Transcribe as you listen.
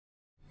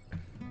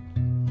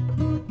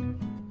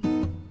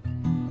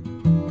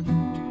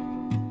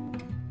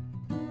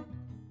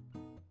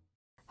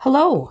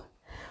Hello,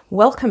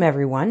 welcome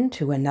everyone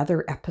to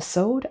another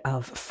episode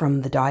of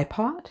From the Dye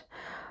Pot,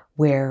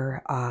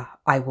 where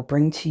I will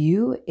bring to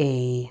you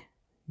a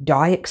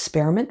dye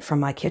experiment from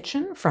my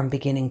kitchen from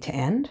beginning to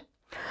end.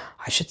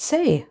 I should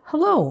say,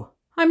 hello,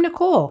 I'm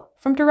Nicole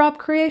from Rabe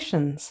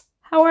Creations.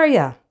 How are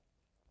ya?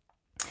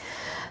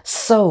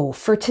 So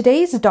for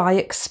today's dye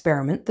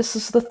experiment, this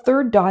is the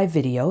third dye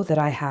video that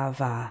I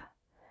have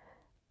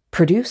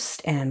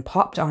produced and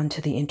popped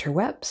onto the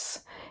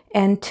interwebs.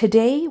 And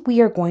today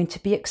we are going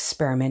to be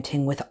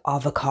experimenting with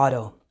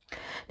avocado.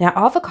 Now,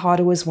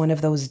 avocado is one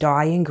of those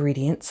dye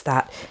ingredients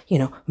that,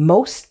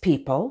 most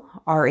people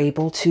are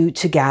able to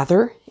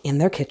gather in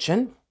their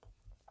kitchen.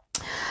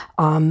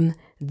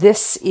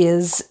 This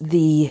is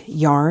the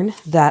yarn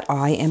that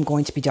I am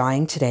going to be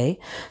dyeing today.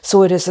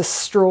 So it is a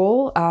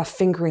Stroll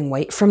fingering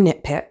weight from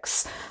Knit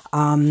Picks.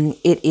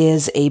 It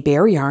is a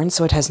bare yarn,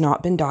 so it has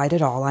not been dyed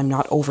at all. I'm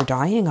not over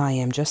dyeing. I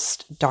am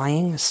just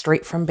dyeing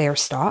straight from bare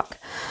stock.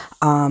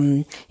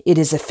 It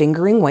is a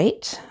fingering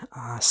weight,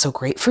 so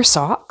great for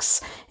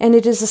socks. And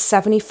it is a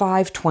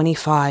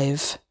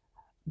 75-25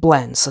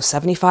 blend. So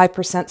 75%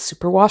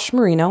 superwash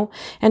merino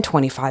and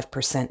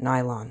 25%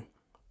 nylon.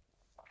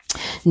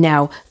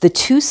 Now, the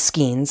two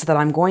skeins that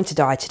I'm going to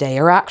dye today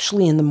are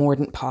actually in the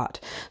mordant pot.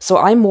 So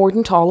I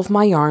mordant all of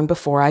my yarn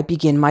before I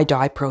begin my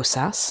dye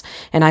process,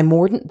 and I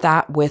mordant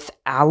that with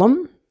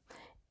alum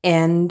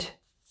and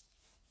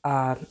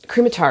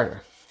cream of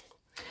tartar.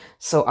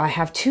 So I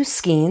have two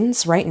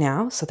skeins right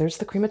now. So there's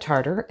the cream of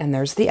tartar and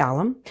there's the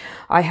alum.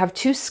 I have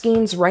two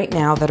skeins right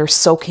now that are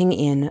soaking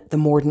in the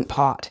mordant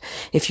pot.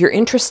 If you're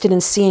interested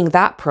in seeing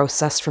that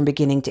process from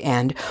beginning to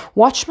end,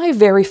 watch my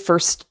very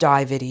first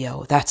dye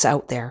video that's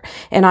out there.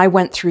 And I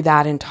went through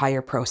that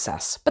entire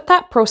process. But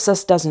that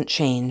process doesn't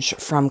change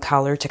from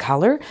color to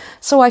color.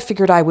 So I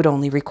figured I would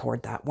only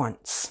record that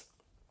once.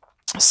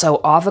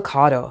 So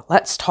avocado,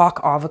 let's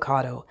talk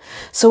avocado.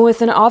 So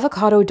with an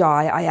avocado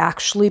dye, I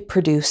actually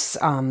produce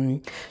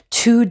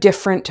two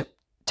different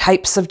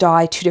types of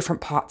dye, two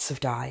different pots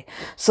of dye.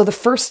 So the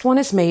first one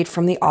is made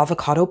from the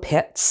avocado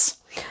pits.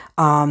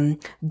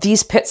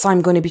 These pits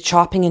I'm going to be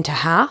chopping into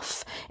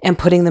half and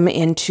putting them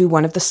into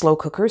one of the slow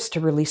cookers to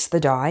release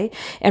the dye.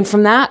 And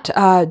from that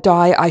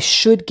dye, I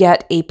should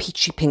get a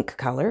peachy pink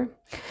color.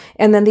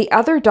 And then the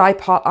other dye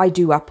pot I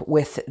do up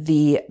with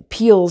the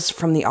peels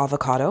from the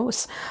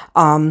avocados.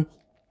 And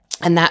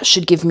that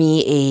should give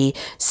me a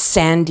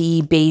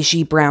sandy,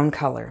 beigey brown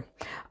color.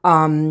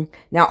 Now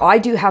I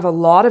do have a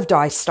lot of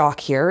dye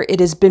stock here.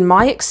 It has been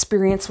my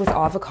experience with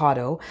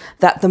avocado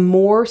that the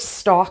more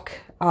stock,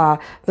 the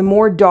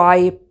more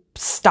dye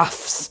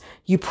stuffs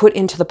you put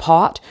into the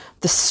pot,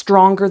 the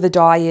stronger the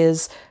dye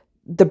is,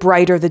 the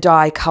brighter the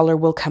dye color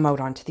will come out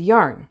onto the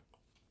yarn.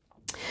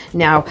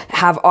 Now,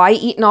 have I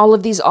eaten all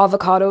of these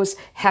avocados?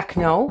 Heck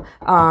no.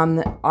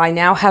 I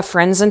now have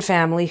friends and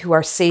family who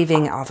are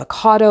saving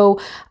avocado,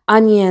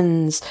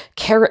 onions,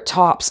 carrot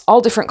tops,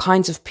 all different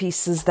kinds of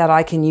pieces that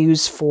I can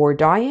use for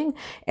dyeing,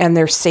 and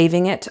they're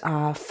saving it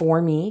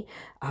for me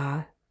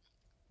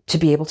to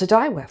be able to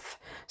dye with.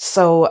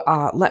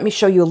 So let me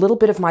show you a little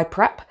bit of my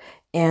prep,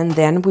 and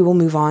then we will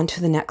move on to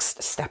the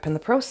next step in the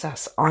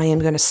process. I am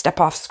going to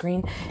step off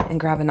screen and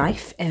grab a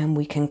knife, and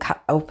we can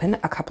cut open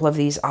a couple of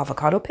these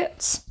avocado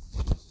pits.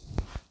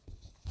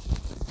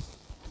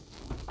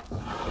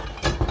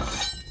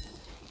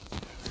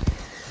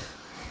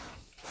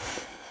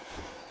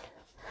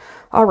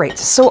 All right,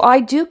 so I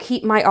do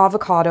keep my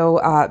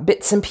avocado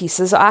bits and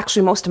pieces,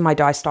 actually most of my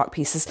dye stock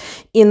pieces,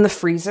 in the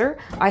freezer.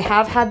 I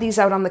have had these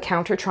out on the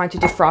counter trying to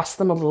defrost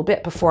them a little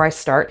bit before I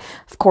start.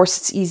 Of course,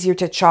 it's easier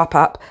to chop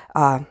up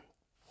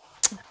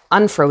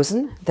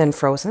unfrozen than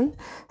frozen.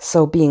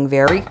 So being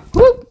very,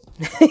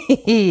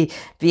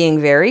 being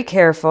very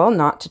careful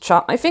not to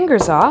chop my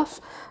fingers off,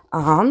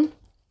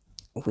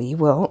 we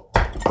will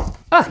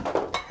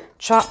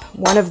chop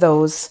one of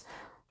those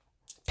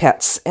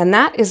pits, and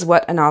that is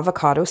what an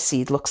avocado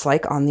seed looks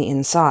like on the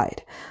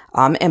inside.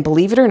 And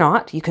believe it or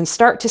not, you can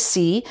start to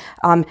see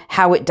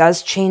how it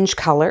does change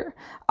color,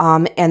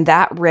 and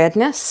that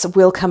redness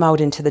will come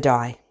out into the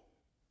dye.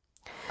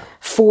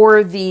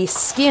 For the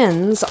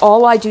skins,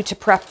 all I do to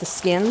prep the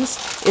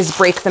skins is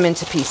break them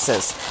into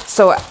pieces.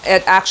 So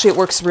it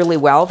works really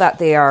well that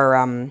they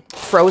are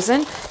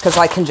frozen, because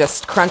I can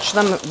just crunch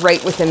them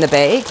right within the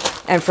bag,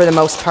 and for the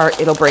most part,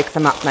 it'll break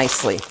them up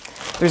nicely.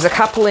 There's a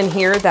couple in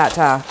here that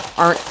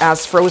aren't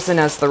as frozen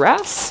as the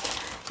rest,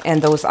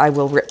 and those I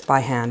will rip by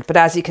hand. But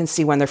as you can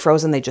see, when they're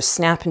frozen, they just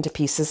snap into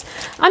pieces.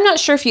 I'm not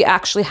sure if you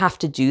actually have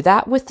to do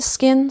that with the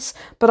skins,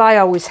 but I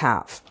always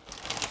have.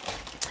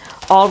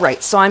 All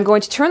right, so I'm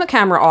going to turn the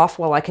camera off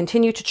while I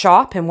continue to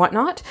chop and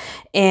whatnot,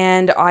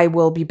 and I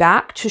will be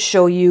back to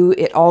show you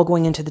it all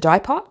going into the dye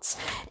pots,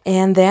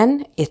 and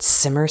then it's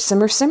simmer,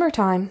 simmer, simmer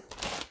time.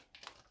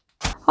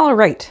 All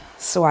right,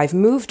 so I've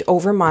moved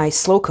over my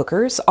slow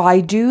cookers. I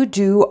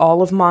do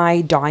all of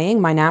my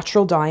dyeing, my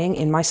natural dyeing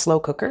in my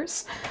slow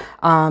cookers.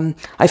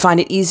 I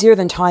find it easier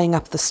than tying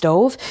up the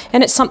stove,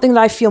 and it's something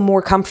that I feel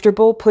more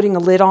comfortable putting a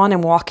lid on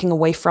and walking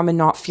away from and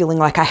not feeling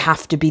like I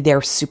have to be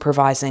there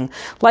supervising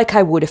like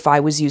I would if I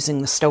was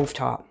using the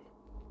stovetop.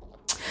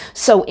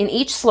 So in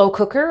each slow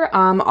cooker,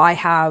 I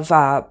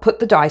have put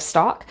the dye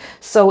stock.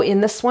 So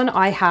in this one,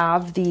 I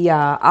have the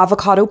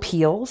avocado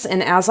peels.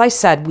 And as I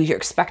said, we are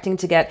expecting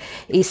to get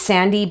a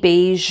sandy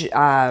beige,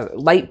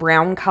 light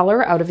brown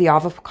color out of the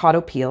avocado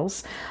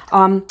peels.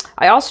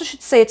 I also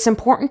should say it's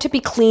important to be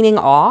cleaning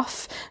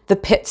off the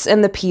pits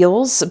and the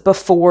peels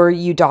before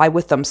you dye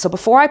with them. So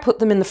before I put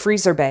them in the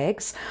freezer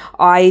bags,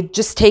 I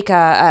just take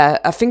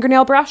a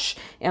fingernail brush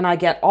and I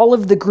get all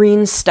of the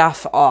green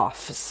stuff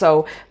off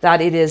so that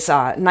it is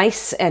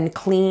nice and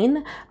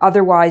clean.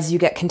 Otherwise, you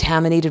get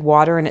contaminated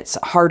water and it's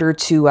harder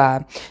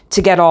to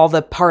get all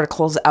the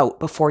particles out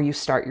before you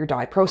start your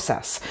dye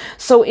process.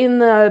 So in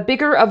the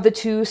bigger of the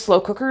two slow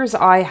cookers,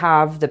 I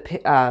have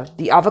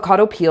the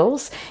avocado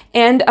peels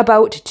and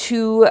about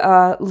 2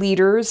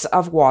 liters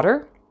of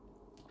water,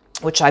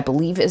 which I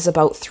believe is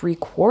about 3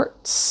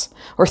 quarts,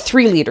 or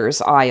 3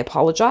 liters, I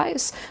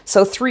apologize.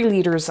 So 3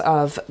 liters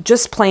of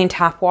just plain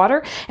tap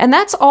water. And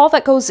that's all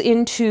that goes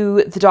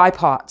into the dye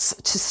pots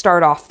to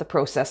start off the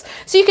process.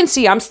 So you can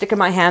see I'm sticking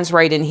my hands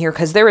right in here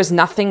because there is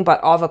nothing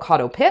but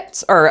avocado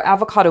pits or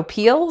avocado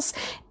peels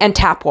and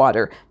tap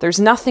water. There's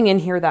nothing in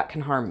here that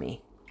can harm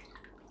me.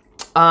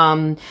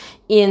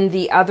 In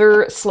the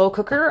other slow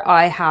cooker,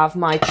 I have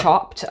my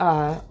chopped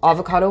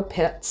avocado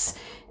pits.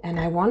 And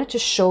I wanted to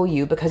show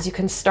you because you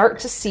can start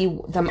to see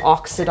them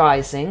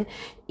oxidizing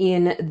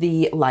in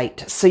the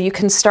light. So you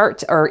can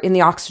start, or in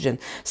the oxygen.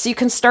 So you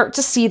can start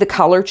to see the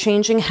color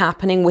changing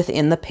happening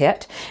within the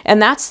pit.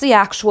 And that's the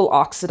actual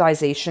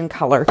oxidization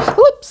color.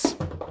 Whoops!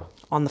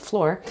 On the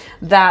floor.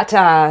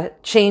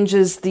 That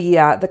changes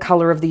the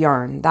color of the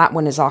yarn. That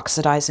one is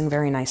oxidizing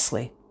very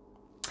nicely.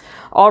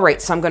 All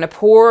right, so I'm going to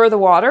pour the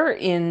water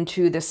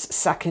into this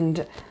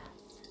second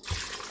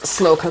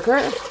slow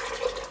cooker.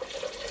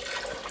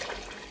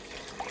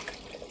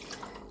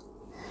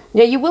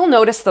 Now you will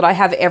notice that I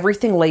have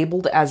everything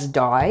labeled as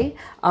dye,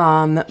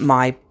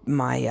 my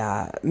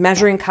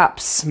measuring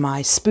cups,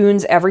 my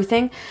spoons,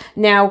 everything.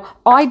 Now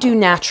I do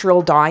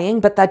natural dyeing,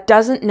 but that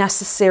doesn't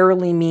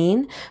necessarily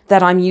mean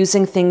that I'm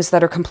using things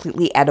that are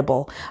completely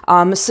edible.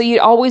 So you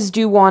always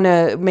do want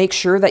to make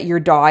sure that your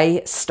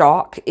dye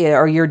stock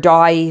or your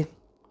dye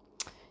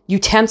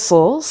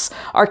utensils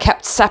are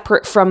kept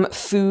separate from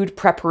food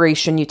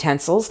preparation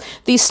utensils.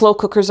 These slow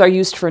cookers are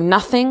used for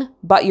nothing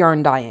but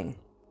yarn dyeing.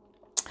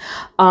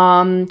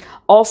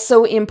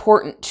 Also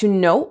important to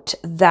note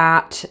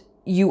that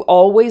you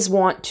always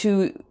want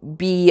to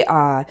be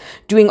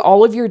doing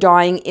all of your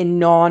dyeing in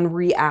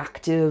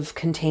non-reactive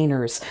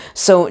containers.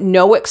 So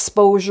no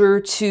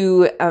exposure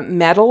to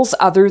metals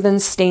other than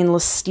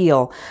stainless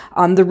steel.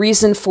 The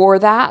reason for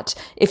that,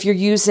 if you're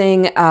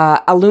using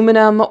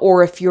aluminum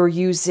or if you're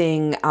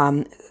using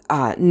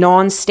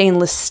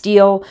non-stainless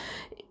steel,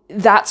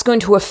 that's going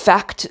to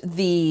affect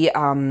the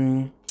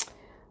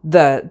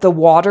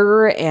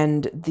water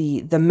and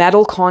the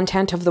metal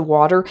content of the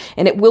water,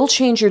 and it will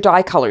change your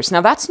dye colors. Now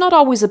that's not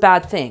always a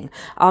bad thing.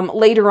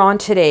 Later on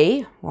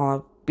today, well,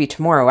 it'll be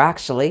tomorrow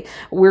actually,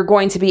 we're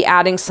going to be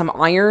adding some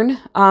iron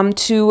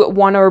to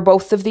one or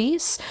both of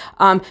these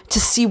to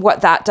see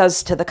what that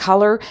does to the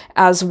color,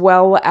 as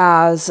well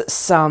as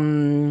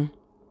some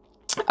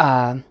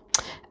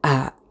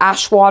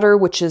ash water,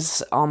 which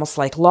is almost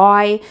like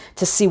lye,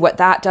 to see what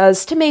that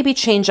does to maybe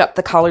change up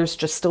the colors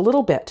just a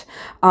little bit.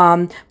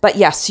 But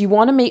yes, you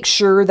want to make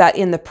sure that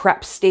in the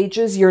prep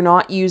stages, you're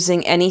not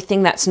using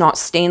anything that's not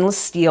stainless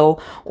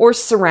steel or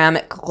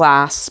ceramic,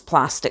 glass,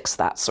 plastics,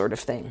 that sort of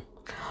thing.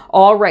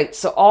 All right,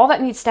 so all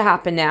that needs to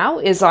happen now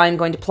is I'm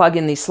going to plug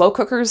in these slow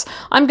cookers.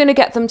 I'm going to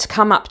get them to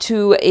come up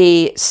to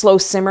a slow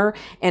simmer,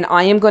 and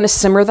I am going to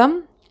simmer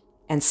them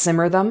and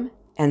simmer them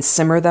and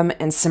simmer them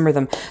and simmer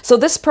them. So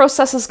this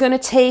process is going to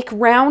take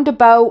round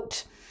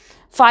about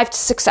 5 to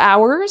 6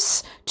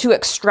 hours to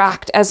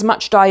extract as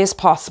much dye as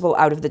possible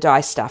out of the dye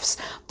stuffs.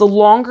 The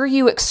longer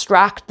you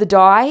extract the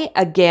dye,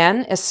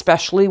 again,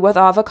 especially with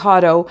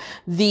avocado,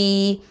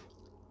 the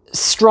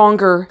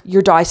stronger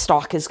your dye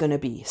stock is going to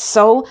be.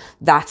 So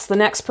that's the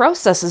next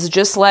process, is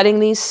just letting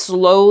these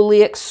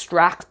slowly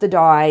extract the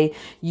dye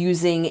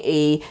using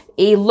a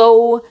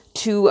low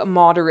to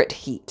moderate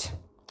heat.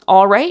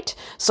 All right,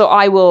 so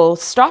I will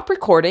stop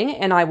recording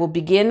and I will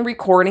begin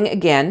recording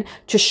again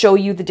to show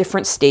you the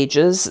different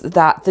stages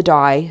that the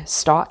dye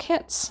stock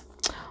hits.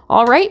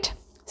 All right,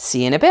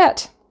 see you in a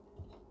bit.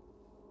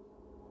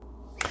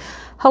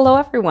 Hello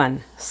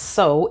everyone.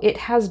 So it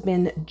has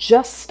been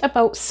just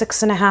about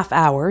 6.5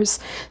 hours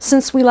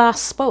since we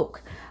last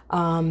spoke.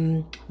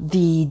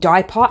 The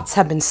dye pots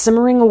have been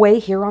simmering away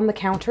here on the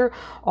counter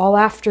all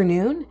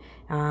afternoon.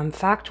 In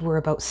fact, we're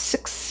about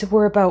 6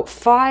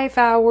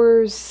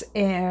 hours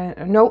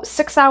and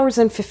 6 hours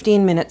and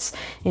 15 minutes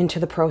into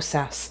the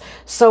process.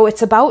 So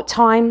it's about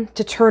time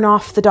to turn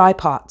off the dye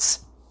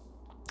pots.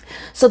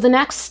 So the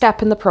next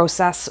step in the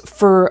process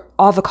for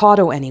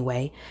avocado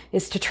anyway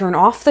is to turn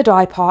off the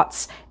dye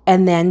pots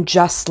and then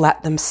just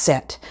let them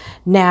sit.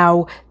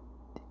 Now,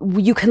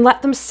 you can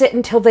let them sit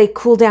until they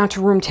cool down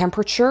to room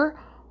temperature,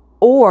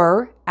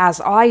 or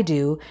as I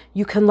do,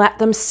 you can let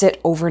them sit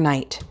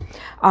overnight.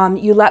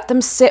 You let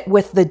them sit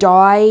with the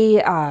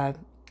dye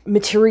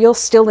material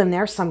still in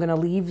there. So I'm going to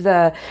leave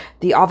the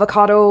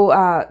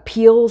avocado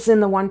peels in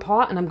the one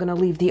pot, and I'm going to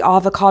leave the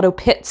avocado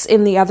pits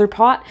in the other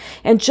pot,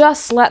 and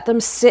just let them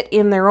sit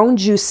in their own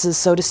juices,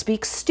 so to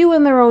speak, stew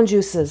in their own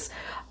juices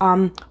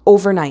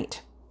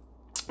overnight.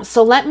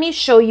 So let me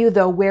show you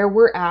though where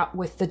we're at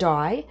with the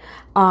dye.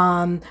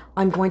 I'm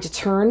going to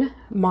turn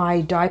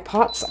my dye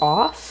pots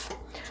off,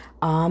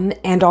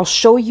 and I'll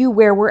show you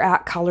where we're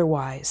at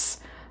color-wise.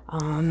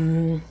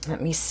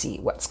 Let me see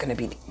what's going to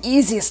be the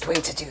easiest way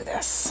to do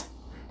this.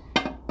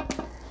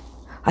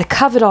 I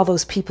covet all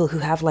those people who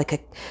have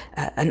like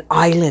an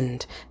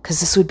island, because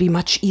this would be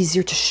much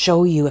easier to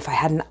show you if I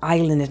had an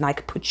island and I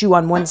could put you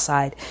on one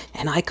side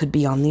and I could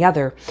be on the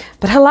other.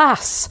 But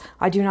alas,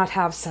 I do not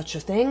have such a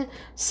thing,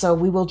 so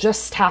we will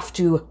just have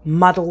to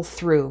muddle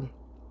through.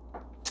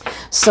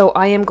 So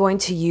I am going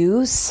to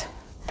use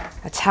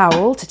a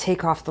towel to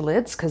take off the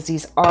lids, because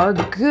these are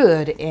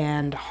good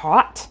and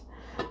hot.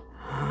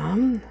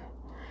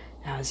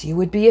 As you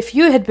would be if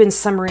you had been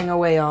summering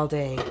away all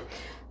day.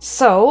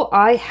 So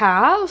I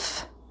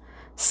have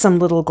some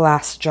little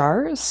glass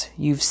jars.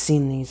 You've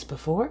seen these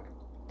before.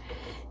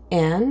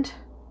 And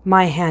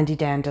my handy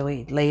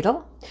dandy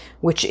ladle,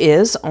 which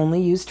is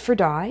only used for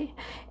dye.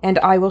 And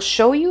I will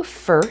show you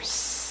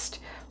first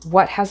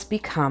what has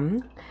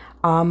become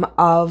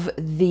of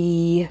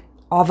the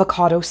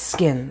avocado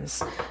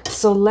skins.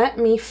 So let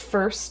me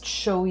first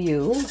show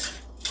you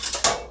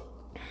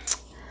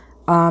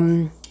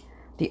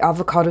the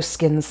avocado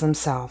skins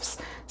themselves.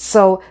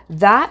 So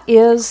that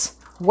is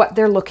what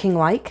they're looking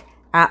like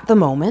at the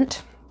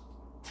moment.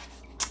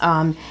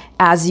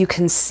 As you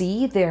can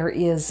see, there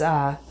is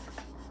a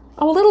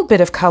little bit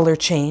of color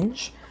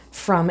change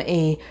from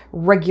a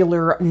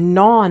regular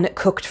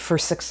non-cooked for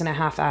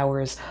 6.5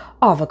 hours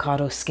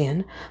avocado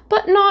skin,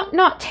 but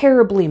not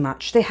terribly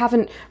much. They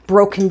haven't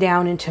broken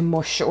down into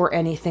mush or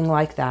anything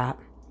like that.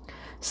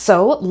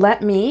 So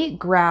let me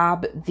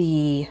grab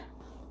the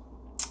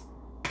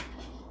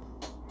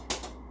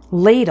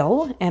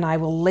ladle, and I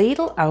will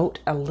ladle out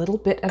a little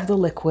bit of the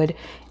liquid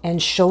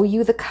and show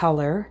you the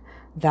color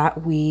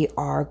that we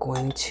are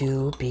going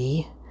to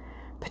be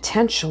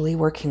potentially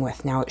working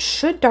with. Now it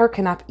should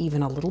darken up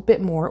even a little bit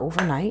more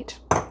overnight.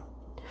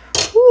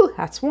 Ooh,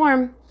 that's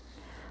warm.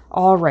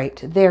 All right,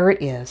 there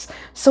it is.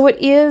 So it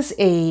is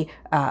a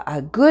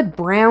good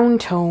brown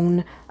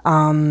tone.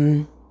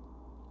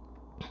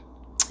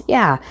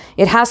 Yeah,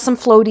 it has some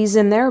floaties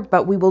in there,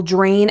 but we will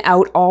drain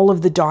out all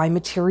of the dye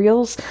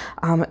materials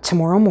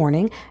tomorrow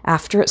morning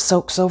after it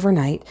soaks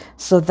overnight.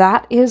 So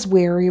that is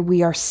where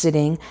we are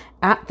sitting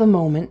at the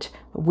moment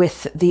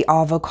with the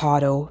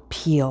avocado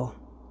peel.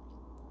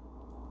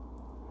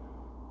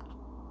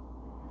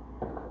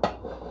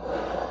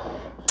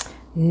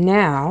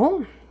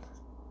 Now,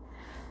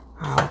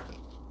 I'll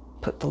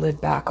put the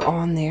lid back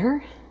on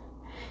there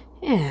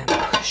and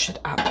push it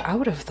up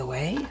out of the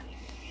way.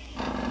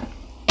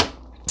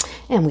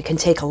 And we can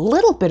take a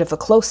little bit of a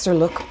closer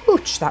look,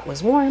 ooch, that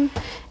was warm,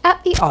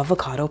 at the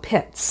avocado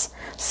pits.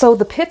 So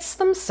the pits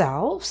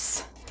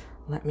themselves,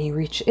 let me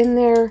reach in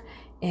there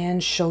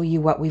and show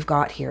you what we've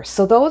got here.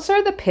 So those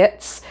are the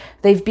pits.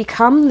 They've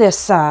become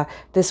this,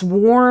 this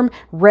warm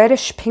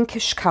reddish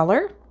pinkish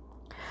color.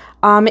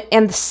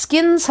 And the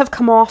skins have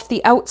come off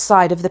the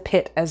outside of the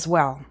pit as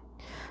well.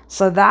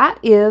 So that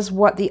is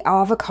what the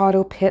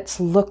avocado pits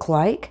look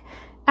like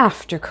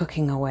after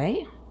cooking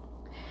away.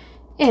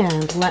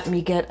 And let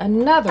me get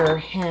another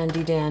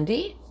handy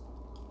dandy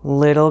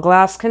little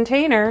glass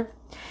container,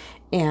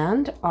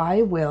 and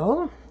I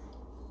will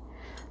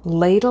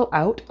ladle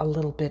out a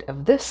little bit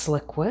of this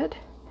liquid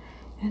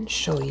and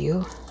show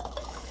you,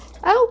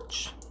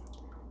 ouch,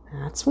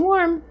 that's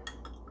warm,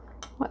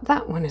 what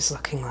that one is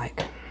looking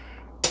like.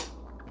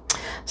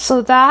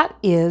 So that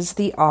is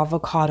the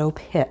avocado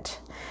pit.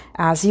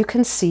 As you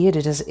can see, it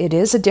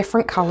is a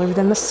different color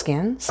than the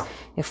skins.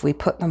 If we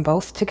put them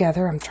both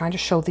together, I'm trying to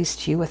show these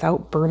to you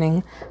without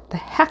burning the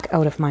heck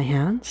out of my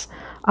hands.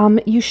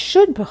 You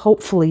should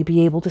hopefully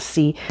be able to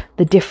see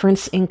the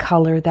difference in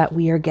color that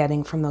we are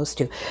getting from those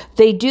two.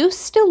 They do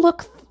still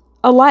look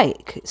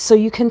alike, so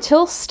you can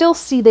still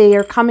see they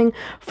are coming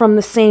from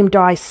the same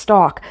dye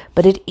stock,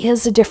 but it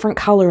is a different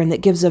color, and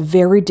that gives a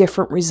very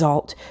different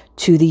result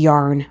to the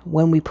yarn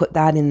when we put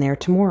that in there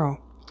tomorrow.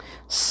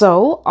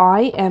 So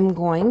I am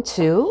going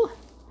to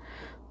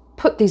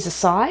put these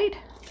aside,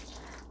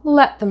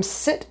 let them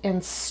sit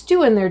and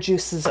stew in their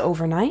juices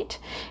overnight,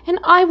 and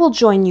I will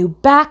join you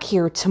back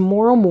here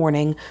tomorrow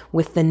morning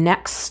with the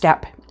next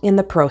step in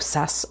the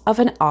process of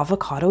an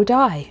avocado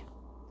dye.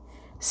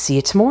 See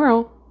you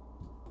tomorrow.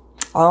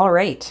 All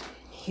right,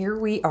 here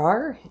we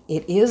are.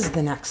 It is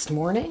the next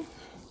morning.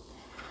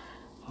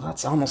 Well,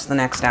 that's almost the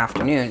next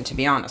afternoon, to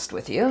be honest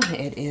with you.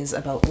 It is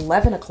about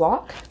 11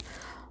 o'clock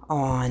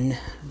on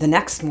the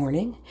next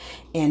morning,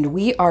 and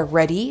we are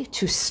ready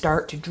to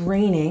start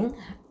draining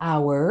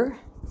our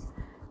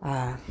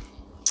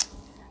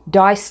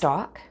dye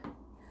stock.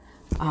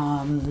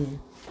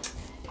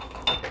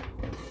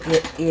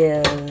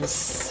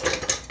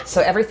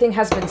 So everything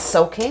has been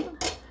soaking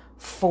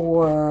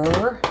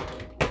for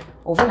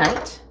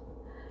overnight,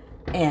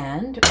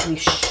 and we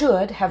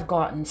should have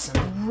gotten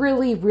some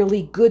really,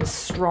 really good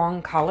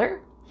strong color.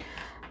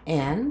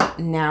 And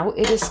now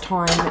it is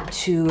time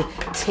to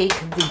take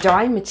the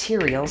dye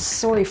materials.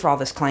 Sorry for all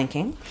this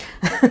clanking.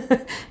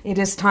 It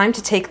is time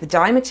to take the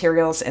dye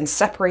materials and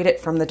separate it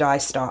from the dye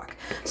stock.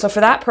 So for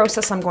that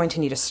process, I'm going to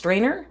need a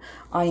strainer.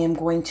 I am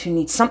going to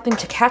need something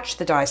to catch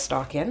the dye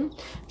stock in,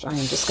 which I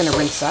am just going to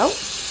rinse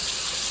out.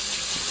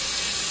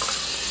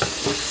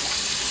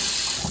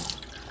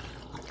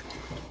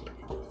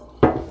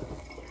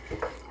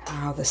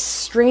 The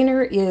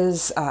strainer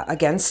is,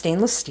 again,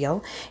 stainless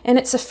steel, and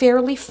it's a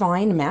fairly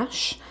fine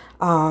mesh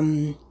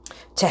to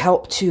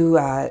help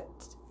to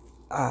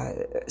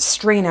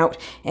strain out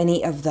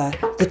any of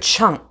the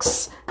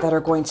chunks that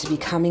are going to be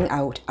coming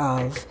out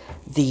of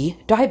the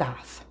dye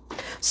bath.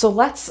 So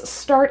let's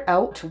start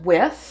out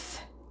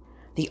with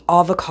the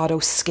avocado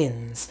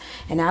skins.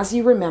 And as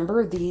you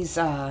remember, these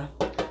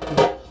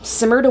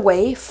simmered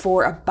away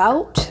for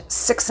about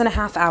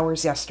 6.5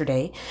 hours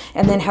yesterday,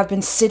 and then have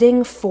been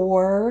sitting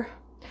for,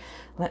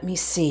 let me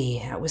see,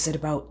 that was at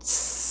about,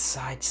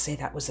 I'd say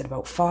that was at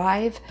about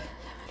 5,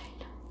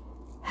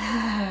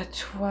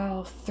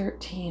 12,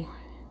 13,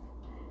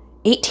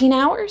 18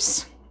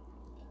 hours.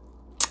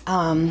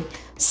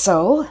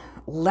 So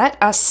let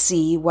us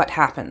see what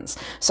happens.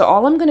 So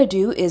all I'm going to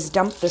do is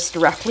dump this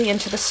directly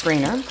into the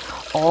strainer.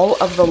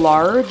 All of the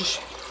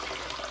large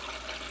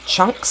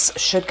chunks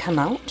should come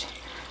out.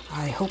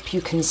 I hope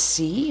you can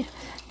see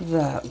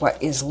what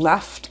is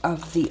left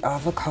of the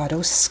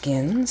avocado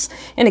skins.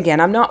 And again,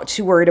 I'm not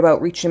too worried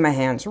about reaching my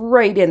hands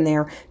right in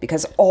there,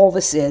 because all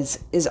this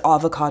is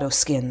avocado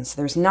skins.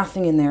 There's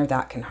nothing in there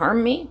that can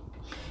harm me.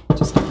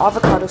 Just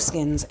avocado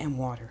skins and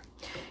water.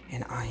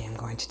 And I am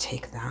going to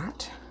take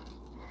that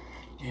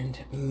and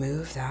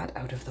move that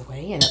out of the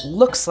way. And it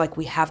looks like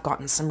we have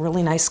gotten some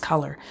really nice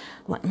color.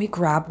 Let me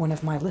grab one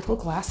of my little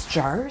glass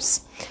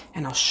jars,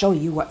 and I'll show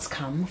you what's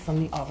come from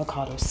the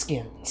avocado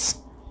skins.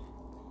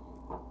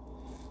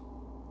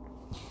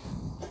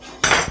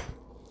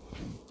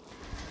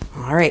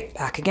 All right,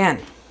 back again.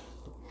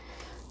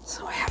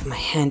 So I have my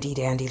handy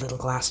dandy little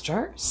glass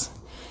jars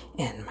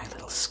and my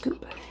little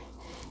scoop.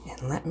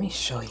 And let me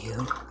show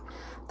you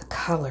the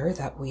color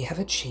that we have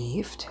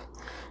achieved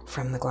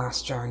from the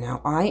glass jar.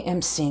 Now I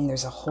am seeing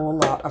there's a whole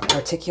lot of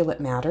particulate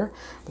matter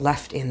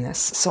left in this.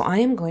 So I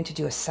am going to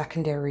do a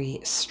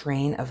secondary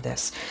strain of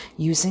this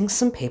using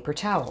some paper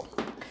towel.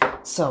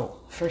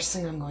 So first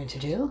thing I'm going to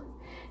do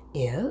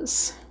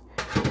is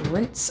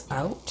rinse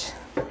out,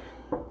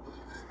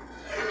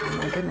 oh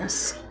my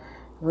goodness,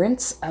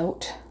 rinse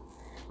out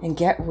and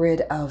get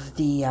rid of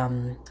the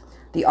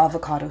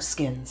avocado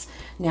skins.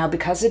 Now,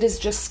 because it is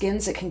just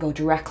skins, it can go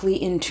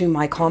directly into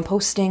my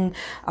composting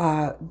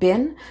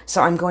bin.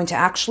 So I'm going to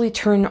actually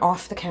turn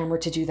off the camera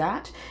to do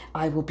that.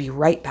 I will be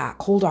right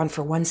back. Hold on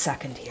for 1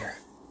 second here.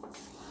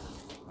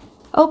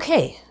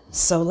 Okay,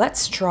 so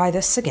let's try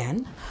this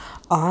again.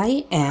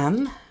 I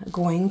am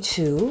going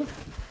to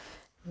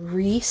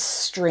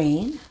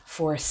restrain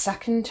for a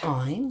second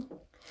time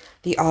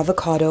the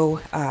avocado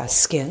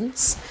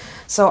skins.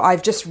 So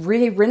I've just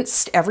really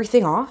rinsed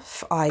everything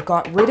off. I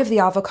got rid of the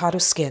avocado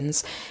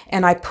skins,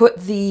 and I put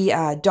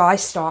the dye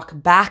stock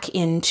back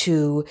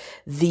into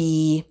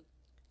the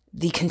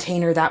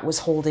container that was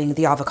holding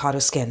the avocado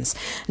skins.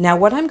 Now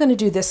what I'm going to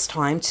do this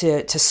time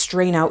to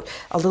strain out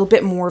a little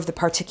bit more of the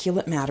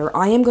particulate matter,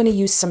 I am going to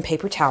use some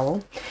paper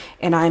towel,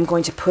 and I'm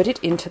going to put it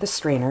into the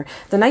strainer.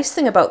 The nice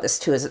thing about this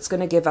too is it's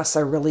going to give us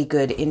a really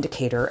good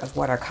indicator of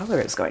what our color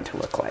is going to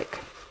look like,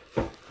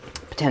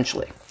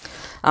 potentially.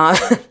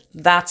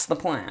 That's the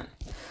plan.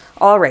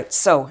 All right,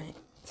 so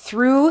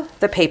through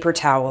the paper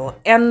towel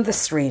and the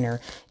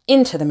strainer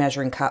into the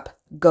measuring cup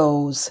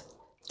goes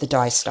the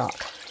dye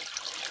stock.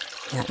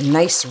 That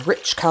nice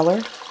rich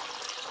color.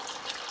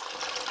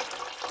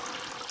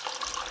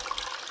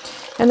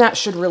 And that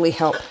should really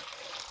help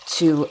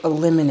to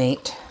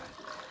eliminate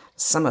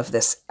some of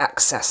this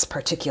excess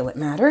particulate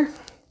matter.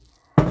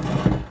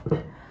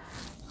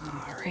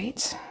 All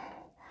right.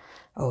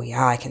 Oh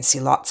yeah, I can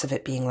see lots of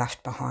it being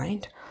left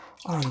behind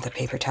on the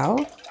paper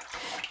towel.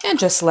 And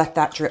just let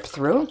that drip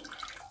through.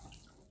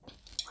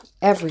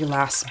 Every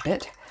last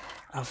bit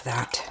of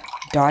that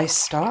dye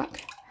stock.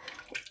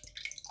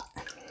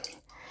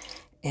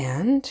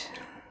 And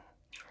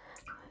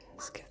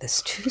let's give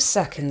this 2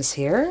 seconds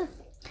here.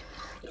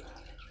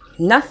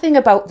 Nothing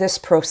about this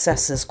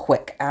process is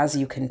quick, as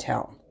you can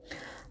tell.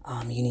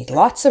 You need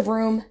lots of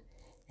room,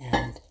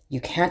 and You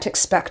can't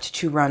expect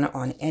to run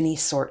on any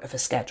sort of a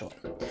schedule.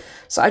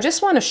 So I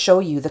just want to show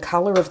you the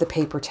color of the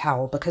paper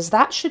towel because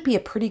that should be a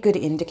pretty good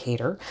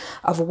indicator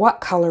of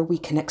what color we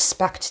can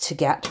expect to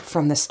get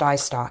from this die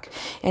stock.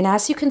 And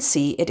as you can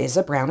see, it is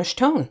a brownish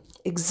tone,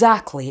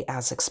 exactly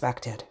as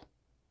expected.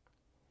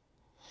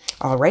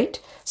 All right,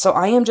 so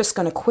I am just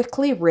going to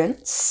quickly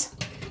rinse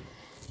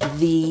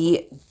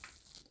the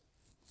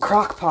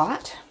crock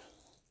pot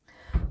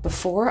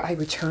before I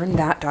return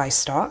that die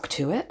stock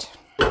to it.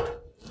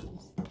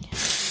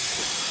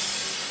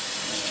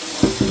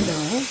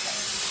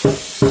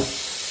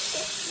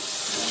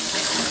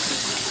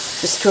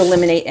 Just to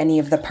eliminate any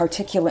of the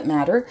particulate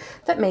matter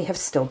that may have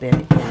still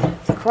been in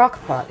the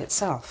crock pot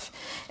itself.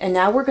 And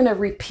now we're going to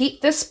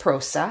repeat this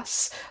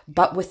process,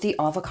 but with the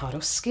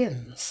avocado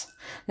skins.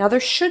 Now there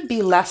should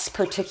be less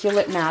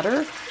particulate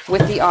matter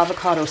with the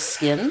avocado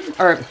skin,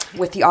 or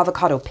with the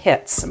avocado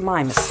pits.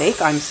 My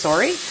mistake, I'm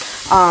sorry.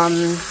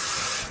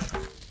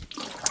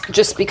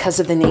 Just because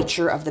of the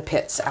nature of the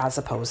pits as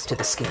opposed to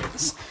the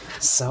skins.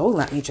 So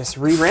let me just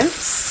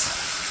re-rinse.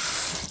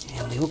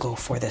 And we will go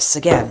for this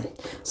again.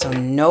 So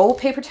no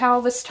paper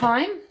towel this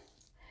time.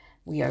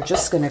 We are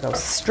just going to go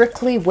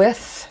strictly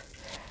with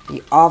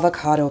the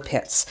avocado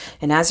pits.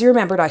 And as you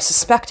remembered, I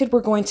suspected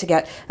we're going to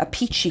get a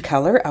peachy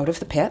color out of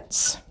the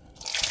pits.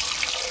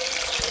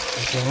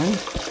 Again,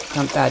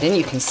 dump that in.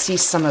 You can see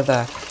some of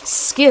the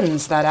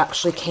skins that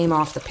actually came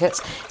off the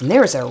pits. And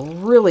there's a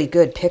really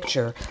good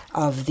picture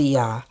of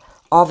the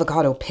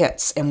avocado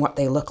pits and what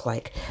they look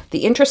like.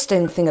 The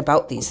interesting thing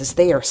about these is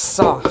they are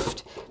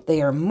soft.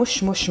 They are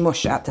mush, mush,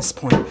 mush at this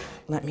point.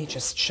 Let me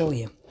just show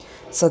you.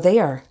 So they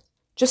are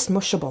just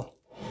mushable.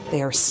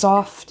 They are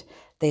soft.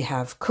 They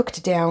have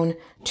cooked down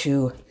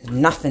to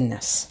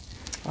nothingness.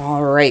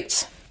 All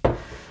right.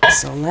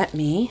 So let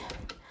me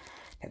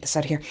get this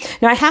out of here.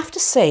 Now I have to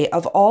say,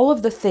 of all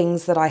of the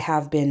things that I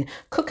have been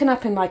cooking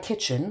up in my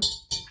kitchen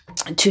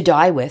to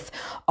dye with,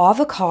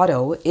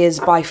 avocado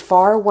is by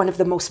far one of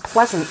the most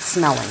pleasant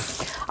smelling.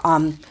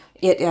 I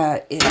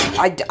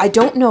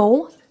don't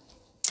know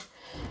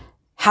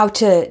how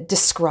to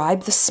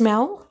describe the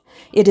smell.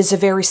 It is a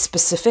very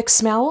specific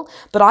smell,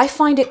 but I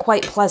find it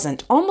quite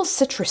pleasant, almost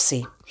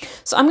citrusy.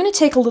 So I'm going to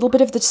take a little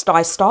bit of this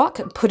dye stock,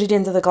 put it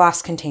into the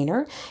glass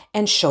container,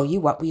 and show you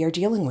what we are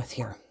dealing with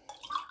here.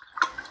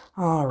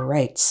 All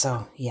right,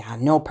 so yeah,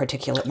 no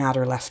particulate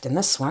matter left in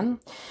this one.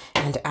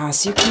 And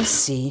as you can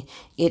see,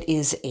 it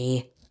is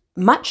a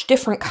much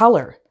different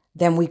color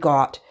than we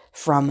got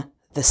from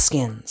the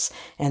skins.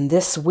 And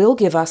this will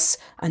give us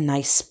a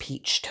nice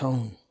peach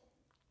tone.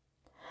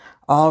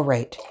 All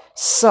right,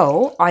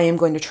 so I am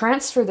going to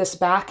transfer this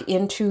back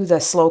into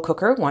the slow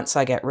cooker once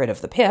I get rid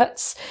of the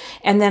pits,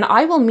 and then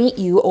I will meet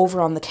you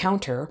over on the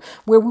counter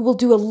where we will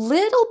do a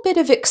little bit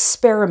of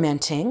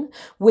experimenting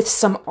with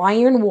some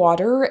iron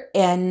water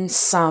and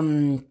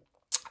some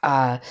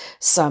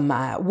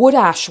wood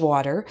ash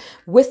water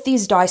with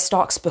these die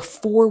stocks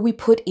before we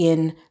put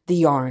in the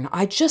yarn.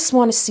 I just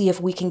want to see if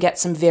we can get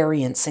some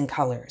variance in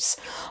colors.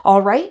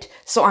 All right,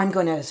 so I'm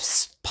going to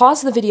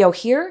pause the video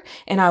here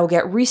and I will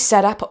get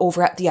reset up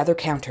over at the other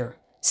counter.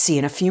 See you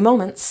in a few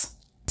moments.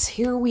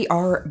 Here we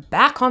are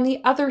back on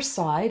the other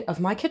side of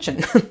my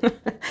kitchen.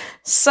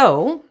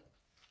 So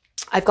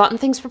I've gotten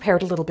things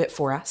prepared a little bit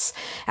for us.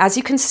 As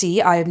you can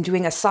see, I am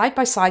doing a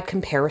side-by-side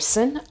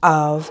comparison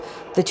of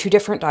the two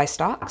different die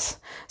stocks.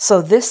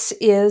 So this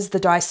is the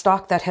die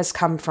stock that has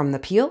come from the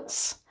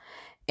peels,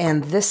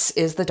 and this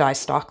is the die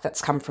stock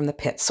that's come from the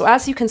pits. So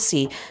as you can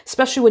see,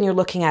 especially when you're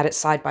looking at it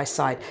side by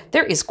side,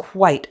 there is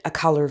quite a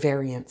color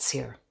variance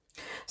here.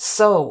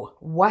 So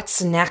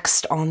what's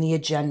next on the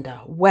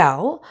agenda?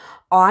 Well,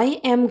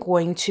 I am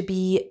going to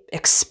be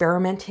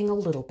experimenting a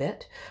little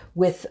bit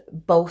with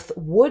both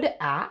wood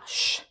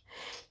ash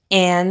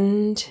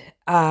and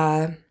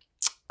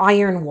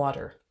iron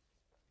water.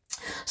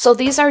 So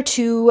these are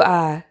two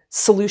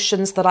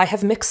solutions that I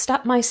have mixed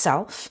up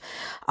myself,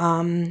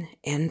 and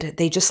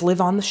they just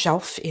live on the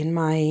shelf in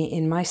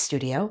my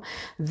studio.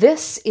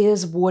 This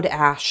is wood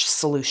ash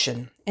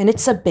solution, and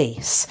it's a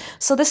base.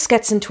 So this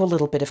gets into a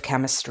little bit of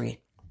chemistry.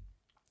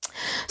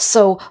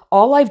 So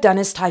all I've done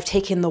is I've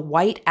taken the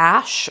white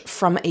ash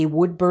from a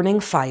wood burning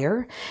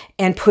fire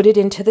and put it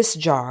into this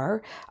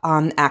jar.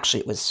 Actually,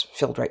 it was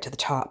filled right to the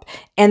top,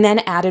 and then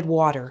added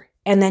water.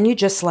 And then you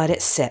just let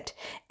it sit,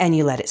 and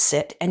you let it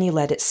sit, and you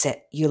let it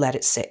sit, you let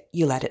it sit,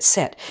 you let it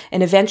sit.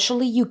 And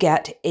eventually you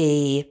get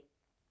a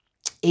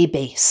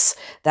base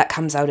that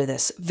comes out of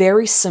this,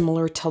 very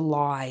similar to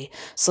lye.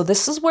 So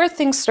this is where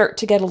things start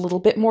to get a little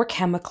bit more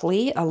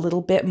chemically, a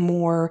little bit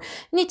more,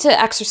 you need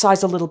to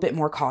exercise a little bit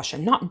more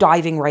caution, not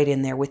diving right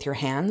in there with your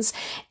hands.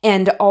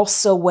 And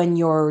also when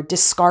you're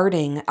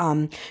discarding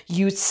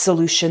used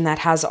solution that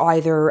has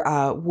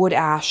either wood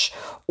ash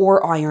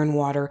or iron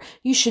water,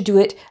 you should do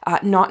it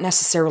not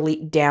necessarily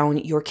down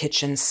your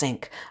kitchen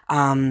sink.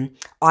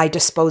 I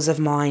dispose of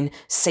mine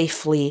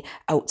safely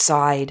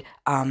outside,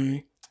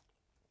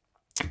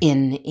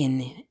 in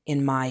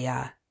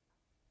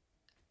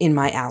in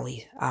my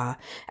alley.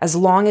 As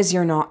long as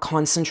you're not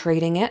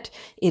concentrating it,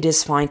 it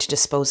is fine to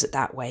dispose it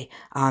that way.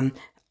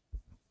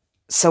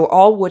 So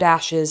all wood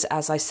ash is,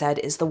 as I said,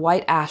 is the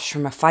white ash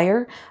from a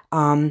fire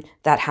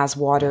that has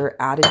water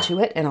added to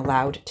it and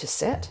allowed to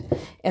sit.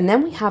 And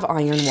then we have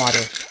iron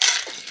water.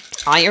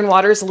 Iron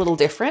water is a little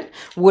different.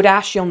 Wood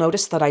ash, you'll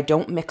notice that I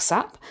don't mix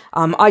up.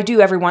 I do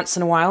every once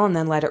in a while and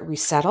then let it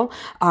resettle.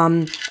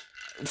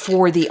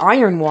 For the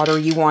iron water,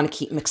 you want to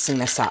keep mixing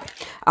this up.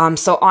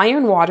 So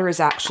iron water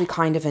is actually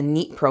kind of a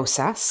neat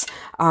process.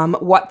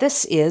 What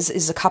this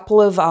is a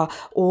couple of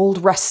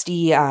old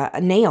rusty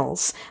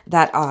nails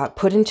that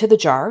put into the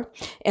jar.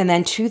 And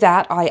then to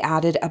that, I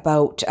added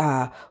about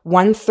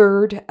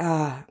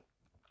 1/3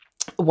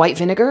 white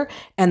vinegar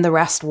and the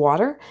rest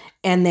water.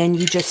 And then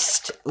you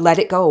just let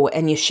it go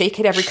and you shake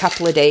it every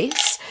couple of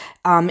days.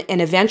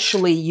 And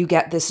eventually you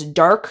get this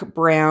dark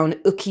brown,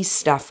 ooky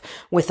stuff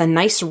with a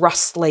nice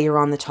rust layer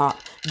on the top.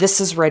 This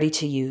is ready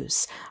to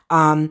use.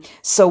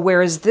 So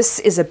whereas this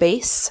is a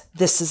base,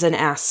 this is an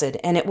acid,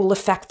 and it will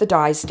affect the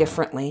dyes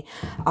differently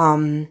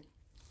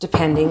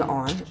depending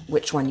on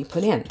which one you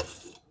put in.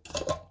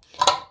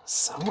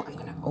 So I'm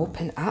going to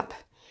open up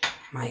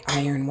my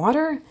iron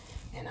water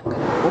and I'm going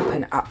to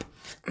open up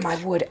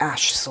my wood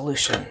ash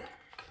solution.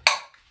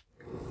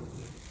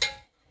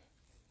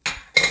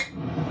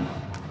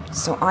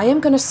 So I am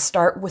going to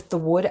start with the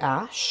wood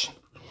ash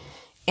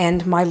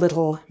and my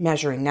little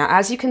measuring. Now,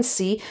 as you can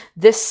see,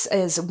 this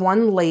is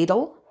 1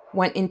 ladle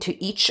went into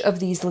each of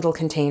these little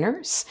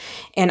containers,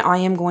 and I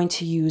am going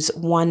to use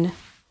 1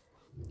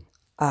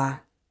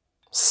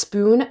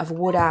 spoon of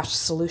wood ash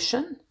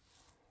solution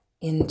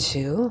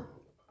into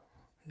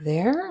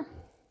there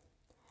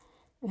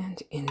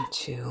and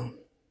into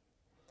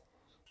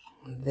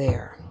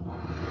there.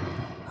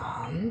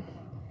 And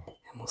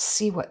we'll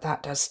see what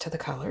that does to the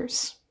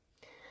colors.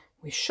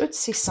 We should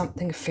see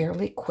something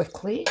fairly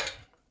quickly,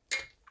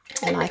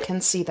 and I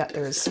can see that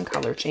there is some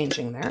color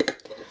changing there.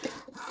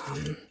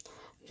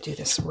 Do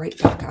this right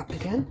back up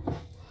again.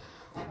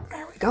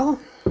 There we go.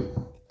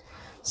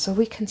 So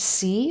we can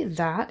see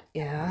that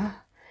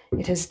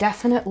it has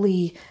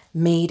definitely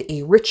made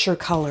a richer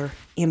color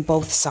in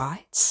both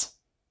sides.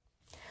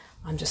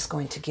 I'm just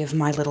going to give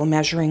my little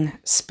measuring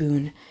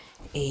spoon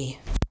a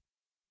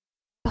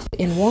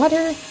in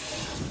water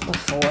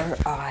before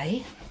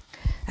I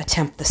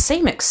attempt the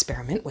same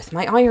experiment with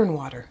my iron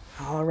water.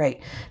 All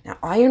right, now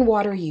iron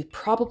water you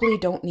probably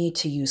don't need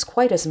to use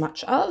quite as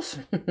much of,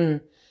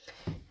 and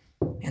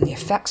the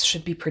effects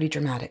should be pretty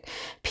dramatic.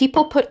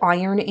 People put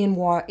iron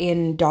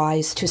in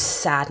dyes to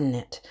sadden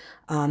it,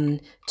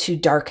 to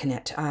darken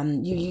it.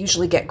 You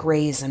usually get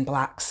grays and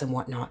blacks and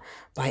whatnot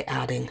by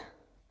adding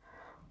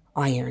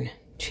iron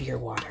to your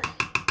water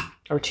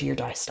or to your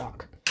dye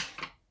stock.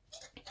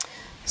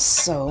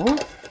 So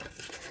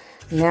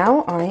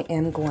now I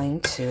am going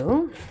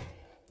to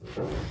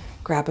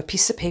grab a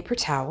piece of paper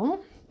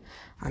towel.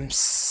 I'm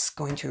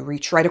going to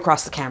reach right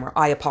across the camera.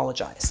 I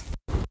apologize.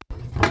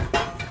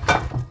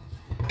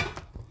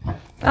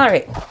 All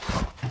right,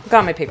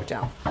 got my paper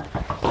towel.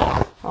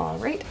 All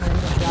right, I'm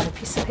going to grab a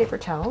piece of paper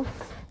towel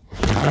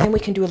and we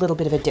can do a little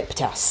bit of a dip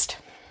test.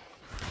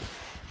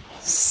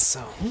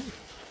 So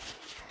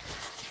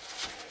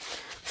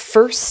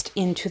first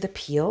into the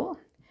peel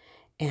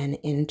and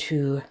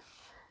into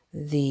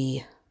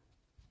the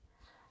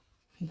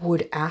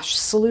wood ash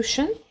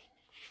solution,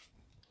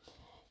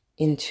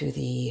 into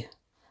the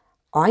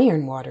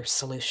iron water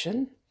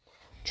solution,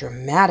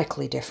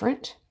 dramatically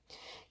different,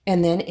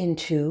 and then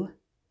into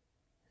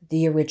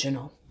the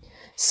original.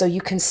 So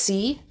you can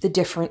see the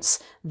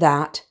difference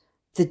that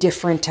the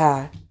different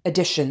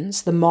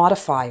additions, the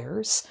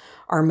modifiers,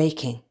 are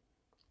making.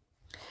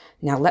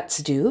 Now let's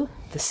do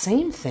the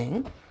same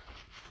thing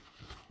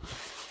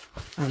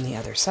on the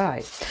other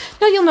side.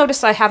 Now you'll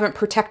notice I haven't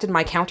protected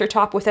my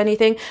countertop with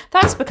anything.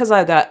 That's because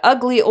I've got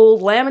ugly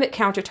old laminate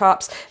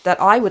countertops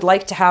that I would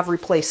like to have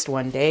replaced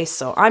one day,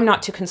 so I'm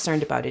not too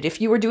concerned about it.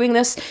 If you were doing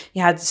this,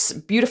 you had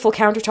beautiful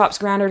countertops,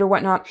 granite or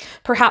whatnot,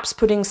 perhaps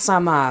putting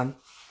some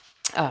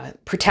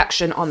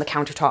protection on the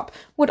countertop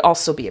would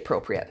also be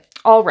appropriate.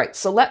 All right,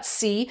 so let's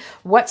see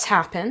what's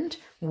happened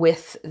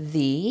with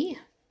the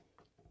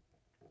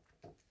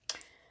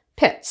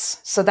pits.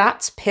 So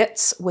that's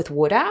pits with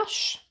wood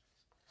ash.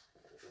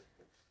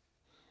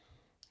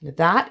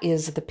 That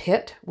is the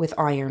pit with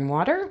iron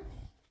water.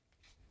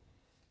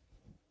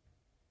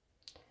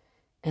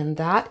 And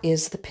that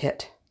is the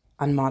pit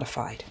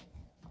unmodified.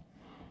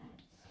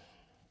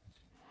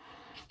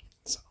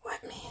 So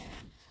let me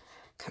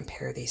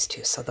compare these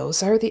two. So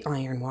those are the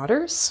iron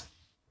waters.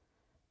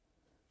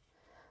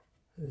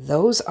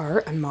 Those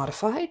are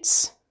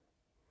unmodifieds.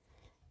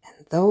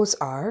 And those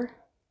are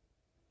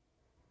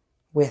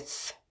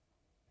with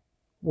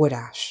wood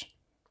ash.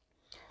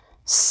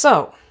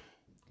 So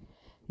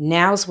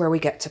now's where we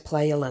get to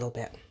play a little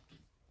bit.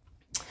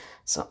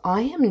 So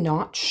I am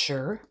not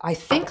sure. I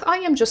think I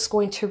am just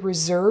going to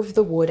reserve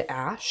the wood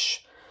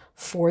ash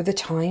for the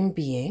time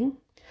being,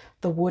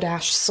 the wood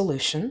ash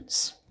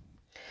solutions.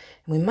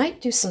 We might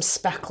do some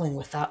speckling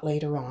with that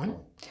later on,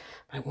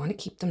 I want to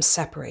keep them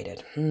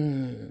separated.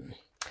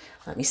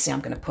 Let me see,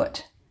 I'm going to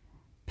put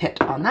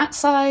pit on that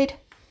side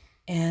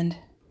and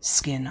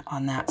skin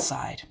on that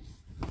side.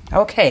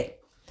 Okay,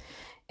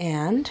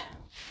 and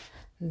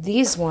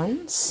these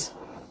ones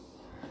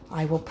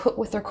I will put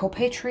with their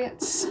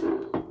compatriots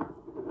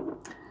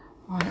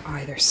on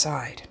either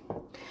side.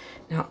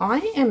 Now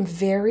I am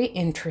very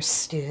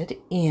interested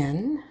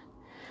in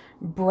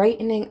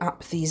brightening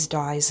up these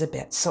dyes a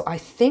bit. So I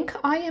think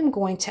I am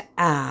going to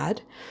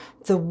add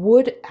the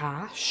wood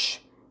ash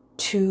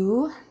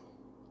to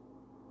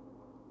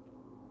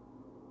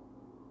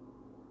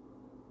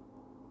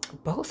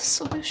both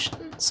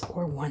solutions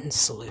or one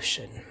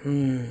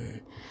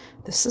solution.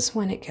 This is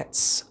when it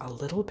gets a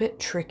little bit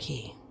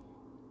tricky.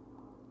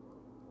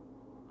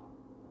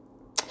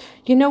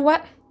 You know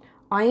what?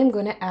 I am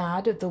going to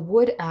add the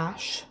wood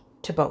ash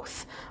to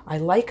both. I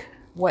like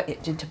what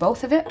it did to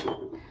both of it.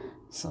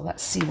 So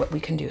let's see what we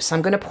can do. So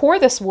I'm going to pour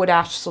this wood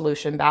ash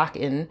solution back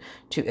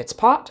into its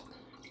pot,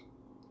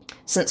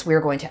 since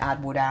we're going to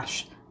add wood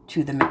ash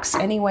to the mix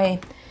anyway,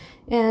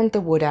 and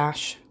the wood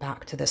ash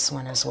back to this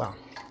one as well.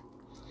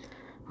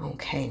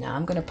 Okay, now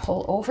I'm going to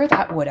pull over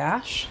that wood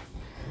ash,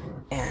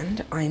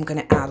 and I'm going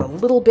to add a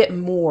little bit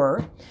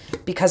more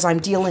because I'm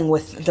dealing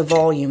with the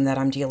volume that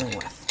I'm dealing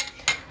with.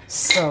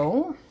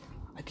 So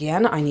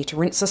again, I need to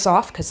rinse this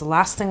off because the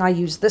last thing I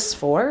used this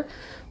for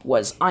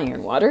was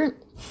iron water.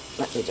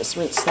 Let me just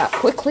rinse that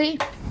quickly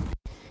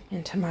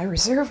into my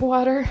reserve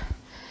water,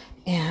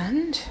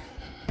 and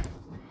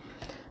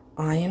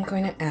I am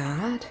going to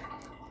add,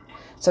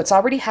 so it's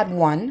already had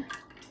 1,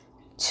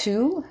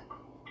 2,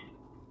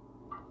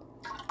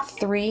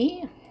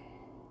 3,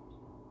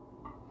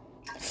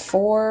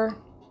 4,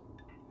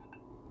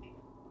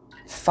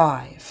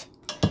 5.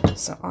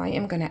 So I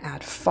am going to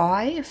add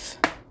 5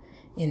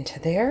 into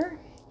there.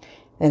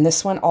 And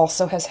this one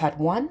also has had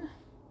 1,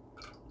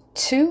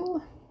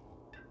 2,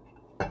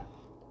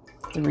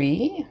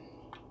 3,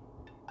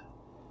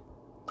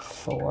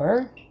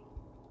 4,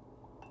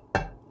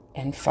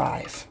 and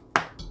 5.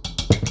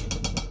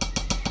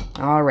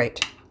 All right,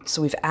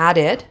 so we've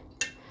added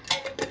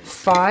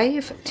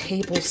 5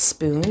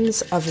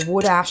 tablespoons of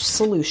wood ash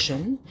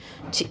solution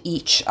to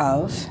each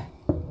of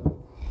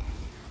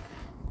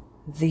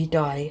the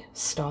dye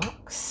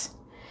stalks.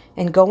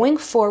 And going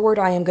forward,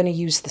 I am going to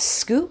use the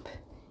scoop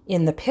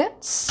in the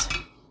pits.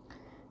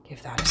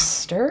 Give that a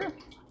stir.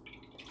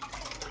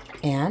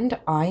 And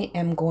I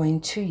am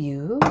going to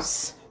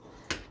use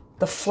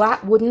the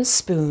flat wooden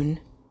spoon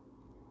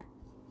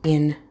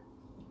in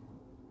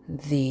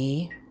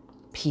the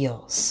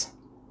peels.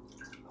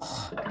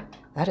 Oh,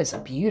 that is a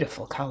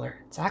beautiful color.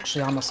 It's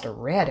actually almost a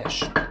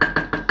reddish.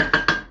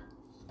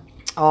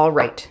 All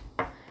right,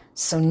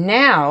 so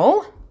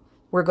now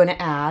we're going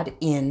to add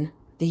in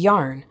the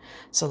yarn.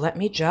 So let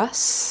me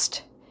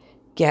just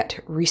get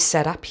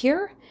reset up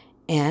here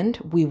and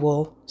we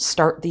will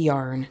start the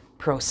yarn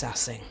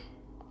processing.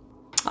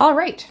 All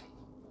right,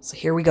 so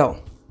here we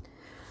go.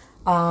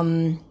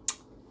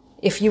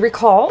 If you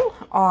recall,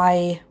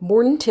 I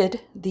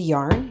mortanted the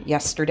yarn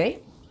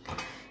yesterday,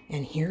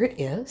 and here it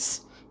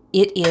is.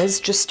 It is,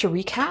 just to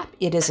recap,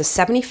 it is a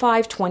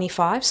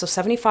 75-25, so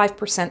 75%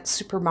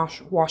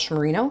 superwash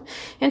merino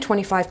and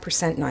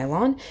 25%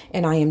 nylon,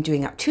 and I am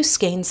doing up 2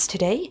 skeins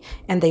today,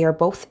 and they are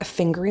both a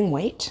fingering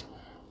weight.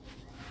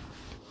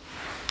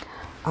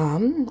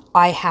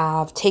 I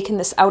have taken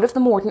this out of the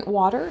mordant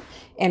water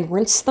and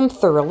rinsed them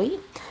thoroughly.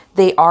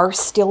 They are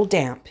still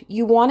damp.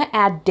 You want to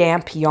add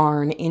damp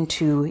yarn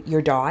into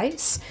your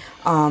dyes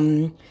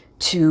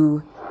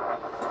to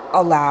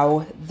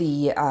allow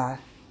the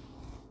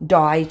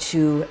dye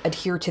to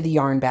adhere to the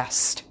yarn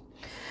best.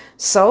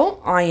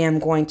 So I am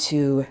going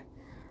to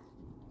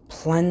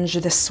plunge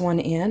this one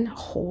in.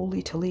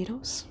 Holy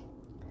Toledos.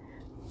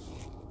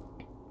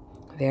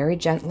 Very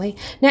gently.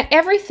 Now,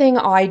 everything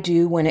I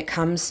do when it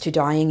comes to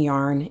dyeing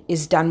yarn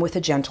is done with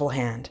a gentle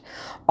hand.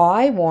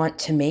 I want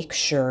to make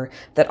sure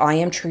that I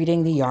am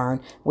treating the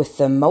yarn with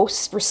the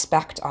most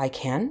respect I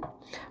can.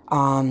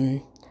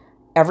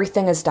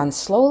 Everything is done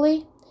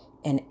slowly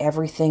and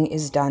everything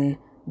is done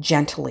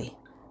gently.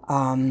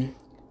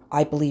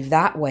 I believe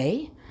that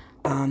way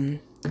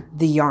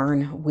the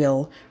yarn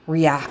will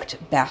react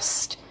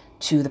best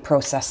to the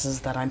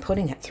processes that I'm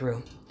putting it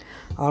through.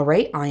 All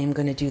right, I am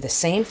going to do the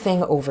same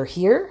thing over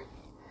here.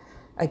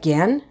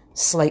 Again,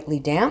 slightly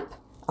damp,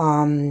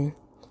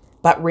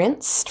 but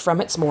rinsed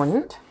from its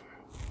mordant.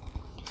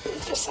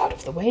 Move this out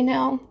of the way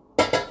now.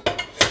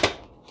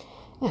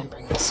 And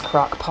bring this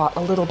crock pot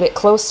a little bit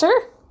closer.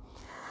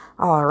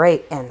 All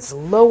right, and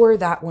lower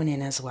that one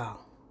in as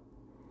well.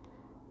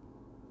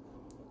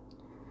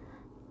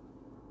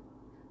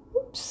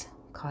 Oops,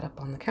 caught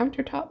up on the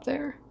countertop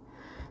there.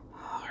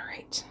 All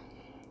right.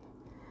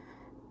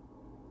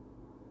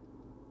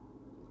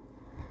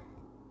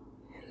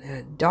 And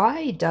the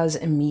dye does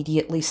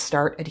immediately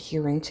start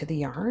adhering to the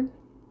yarn.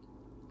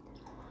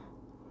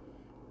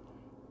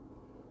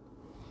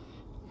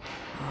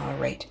 All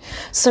right,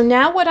 so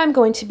now what I'm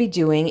going to be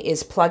doing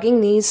is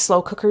plugging these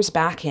slow cookers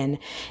back in.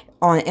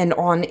 and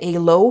on a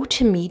low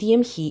to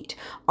medium heat,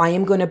 I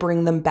am going to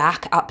bring them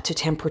back up to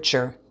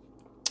temperature.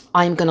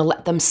 I'm going to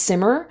let them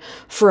simmer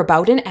for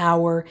about an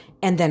hour,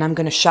 and then I'm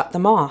going to shut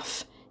them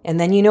off. And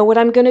then you know what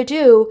I'm going to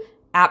do?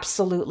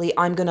 Absolutely,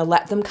 I'm going to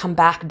let them come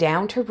back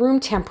down to room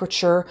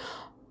temperature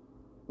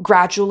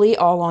gradually,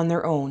 all on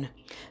their own.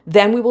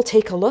 Then we will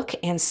take a look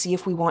and see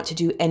if we want to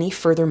do any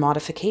further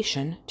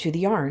modification to the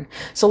yarn.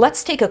 So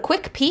let's take a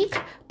quick peek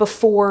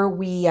before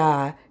we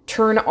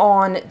turn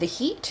on the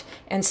heat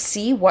and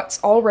see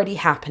what's already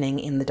happening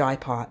in the dye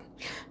pot.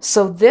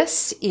 So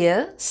this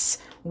is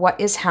what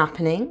is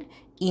happening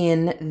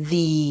in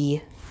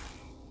the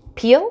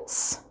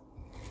peels,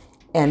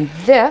 and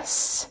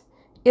this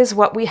is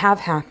what we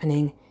have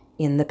happening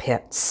in the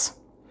pits.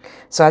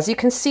 So as you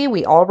can see,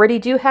 we already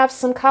do have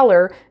some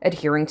color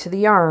adhering to the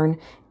yarn,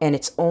 and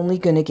it's only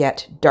going to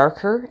get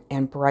darker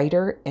and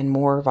brighter and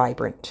more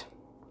vibrant.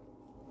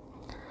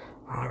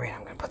 All right,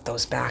 I'm going to put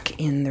those back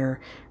in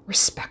their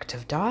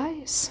respective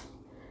dyes.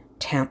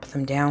 Tamp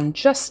them down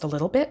just a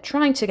little bit,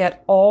 trying to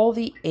get all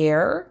the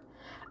air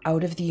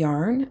out of the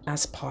yarn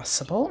as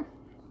possible.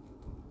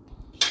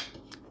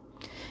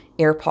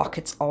 Air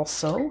pockets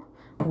also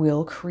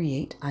will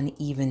create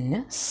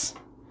unevenness.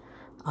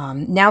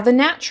 Now, the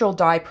natural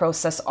dye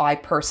process, I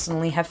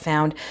personally have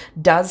found,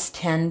 does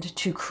tend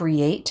to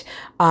create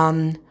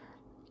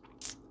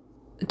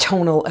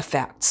tonal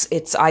effects.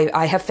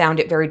 I have found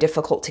it very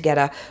difficult to get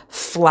a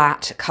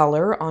flat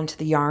color onto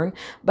the yarn,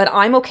 but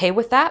I'm okay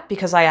with that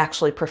because I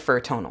actually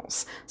prefer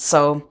tonals.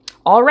 So,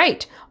 all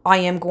right, I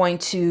am going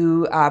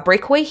to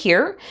break away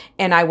here,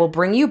 and I will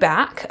bring you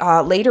back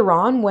later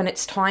on when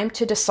it's time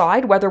to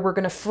decide whether we're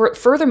going to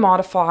further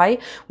modify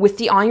with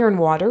the iron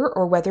water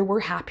or whether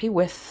we're happy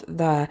with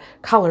the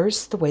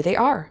colors the way they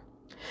are.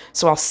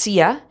 So I'll see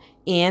ya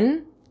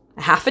in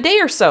a half a day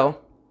or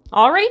so.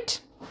 All right.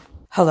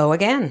 Hello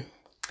again.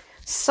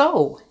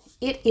 So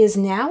it is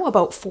now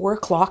about 4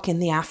 o'clock in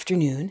the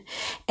afternoon,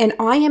 and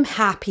I am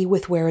happy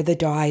with where the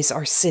dyes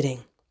are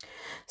sitting.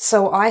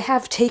 So I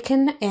have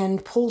taken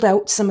and pulled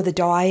out some of the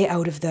dye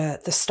out of the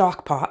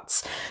stock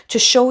pots to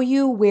show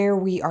you where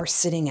we are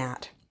sitting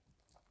at.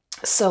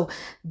 So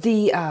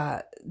the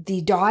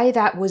dye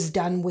that was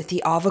done with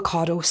the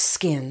avocado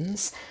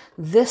skins,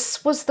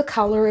 this was the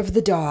color of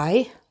the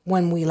dye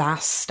when we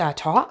last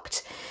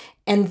talked,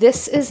 and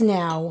this is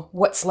now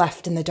what's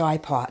left in the dye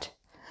pot.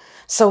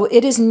 So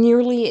it is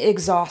nearly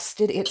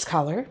exhausted its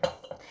color,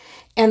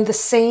 and the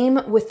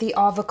same with the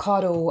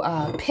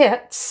avocado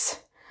pits.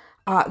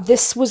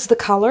 This was the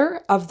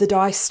color of the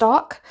dye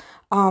stock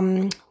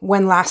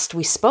when last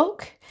we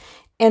spoke,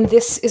 and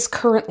this is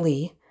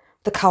currently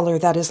the color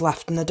that is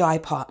left in the dye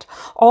pot.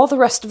 All the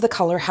rest of the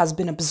color has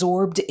been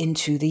absorbed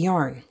into the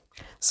yarn,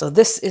 so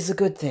this is a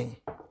good thing.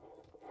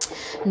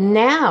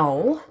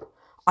 Now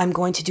I'm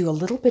going to do a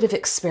little bit of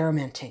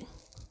experimenting.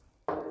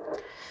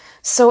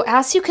 So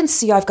as you can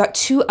see, I've got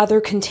 2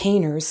 other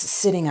containers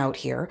sitting out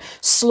here.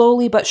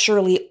 Slowly but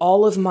surely,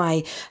 all of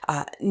my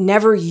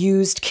never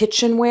used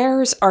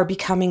kitchenwares are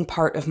becoming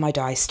part of my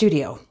dye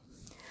studio.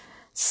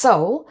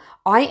 So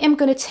I am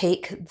going to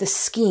take the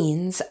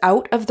skeins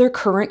out of their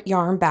current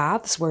yarn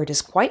baths where it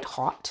is quite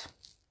hot,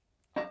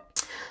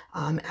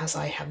 as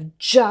I have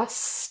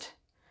just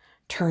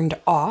turned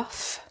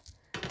off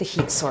the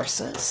heat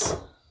sources.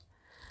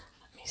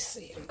 Let me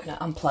see, I'm going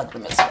to unplug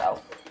them as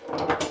well.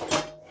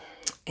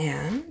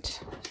 And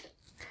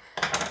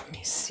let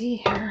me see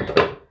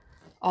here.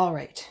 All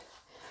right,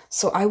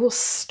 so I will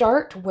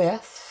start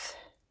with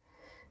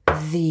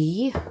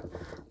the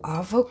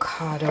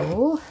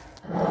avocado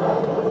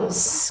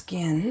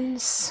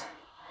skins.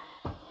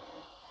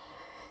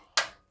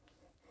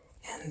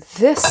 And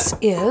this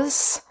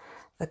is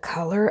the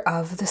color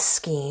of the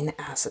skein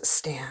as it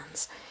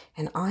stands.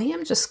 And I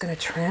am just going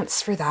to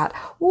transfer that,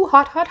 ooh,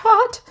 hot, hot,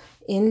 hot,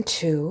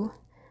 into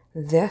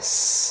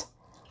this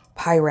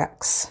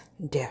Pyrex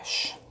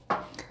dish.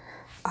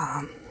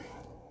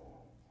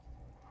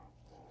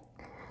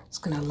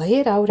 Just going to lay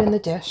it out in the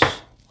dish,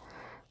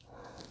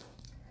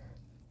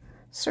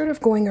 sort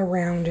of going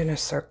around in a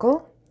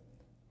circle.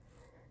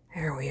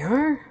 There we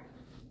are.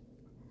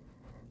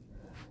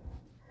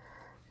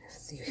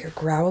 If you hear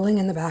growling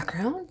in the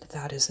background,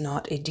 that is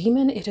not a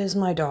demon, it is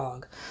my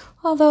dog.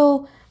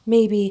 Although,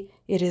 maybe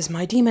it is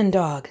my demon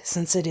dog,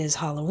 since it is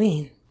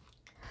Halloween.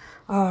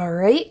 All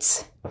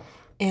right.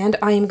 And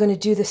I am going to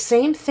do the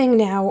same thing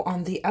now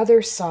on the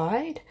other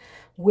side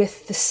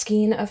with the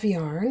skein of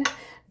yarn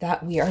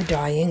that we are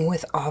dyeing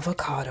with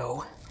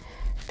avocado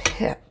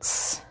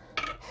pits.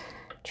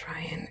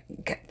 Try and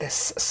get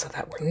this so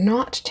that we're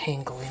not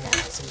tangling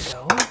as we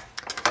go.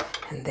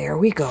 And there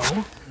we go.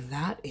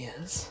 That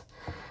is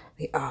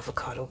the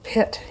avocado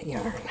pit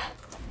yarn.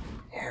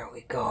 There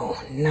we go.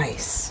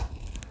 Nice.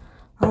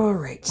 All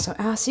right. So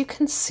as you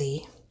can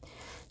see,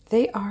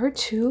 they are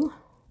 2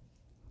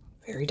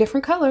 very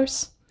different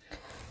colors.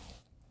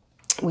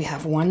 We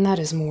have one that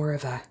is more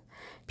of a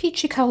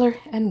peachy color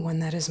and one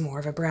that is more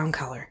of a brown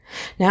color.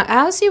 Now,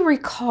 as you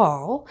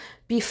recall,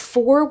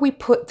 before we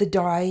put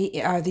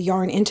the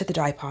yarn into the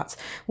dye pots,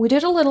 we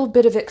did a little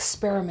bit of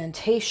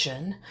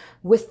experimentation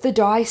with the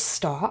dye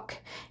stock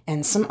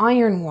and some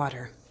iron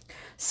water.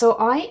 So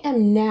I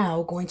am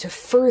now going to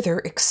further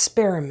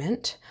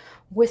experiment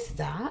with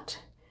that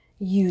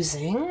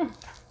using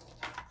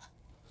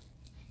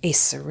a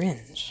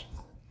syringe.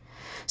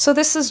 So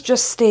this is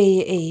just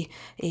a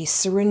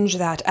syringe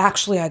that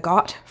actually I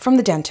got from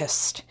the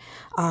dentist.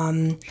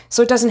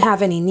 So it doesn't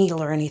have any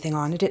needle or anything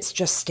on it. It's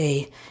just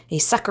a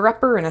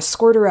sucker-upper and a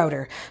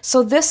squirter-outer.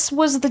 So this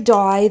was the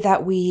dye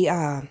that we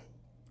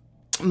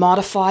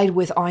modified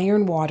with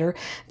iron water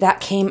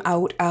that came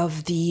out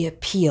of the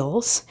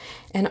peels.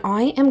 And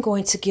I am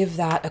going to give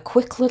that a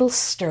quick little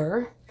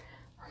stir.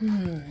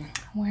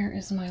 Where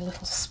is my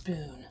little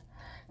spoon?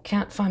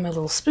 Can't find my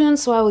little spoon,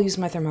 so I will use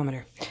my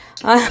thermometer.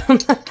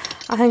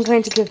 I'm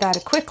going to give that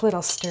a quick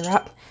little stir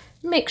up,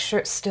 make sure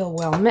it's still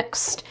well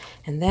mixed,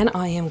 and then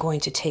I am going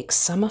to take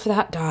some of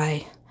that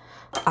dye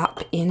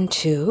up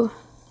into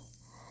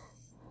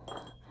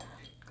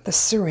the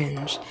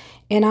syringe,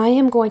 and I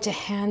am going to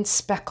hand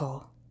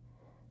speckle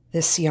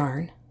this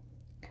yarn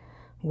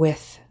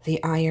with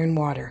the iron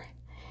water,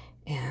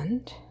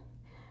 and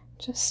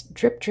just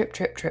drip, drip,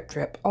 drip, drip,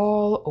 drip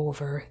all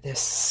over this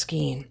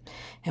skein.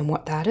 And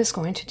what that is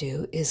going to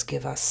do is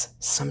give us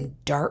some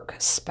dark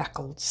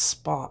speckled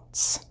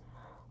spots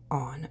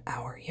on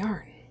our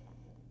yarn.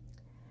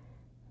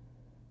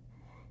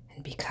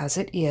 And because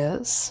it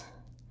is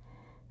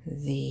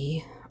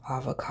the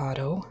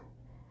avocado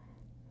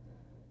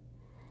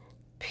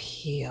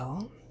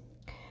peel,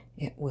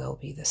 it will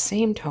be the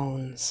same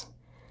tones,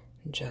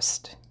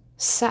 just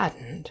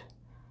saddened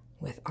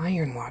with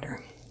iron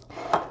water.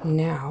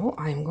 Now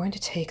I'm going to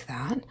take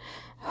that,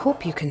 I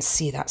hope you can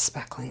see that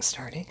speckling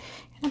starting,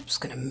 and I'm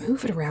just going to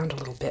move it around a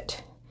little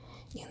bit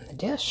in the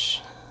dish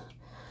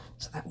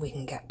so that we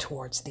can get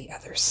towards the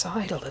other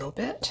side a little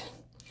bit.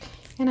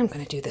 And I'm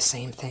going to do the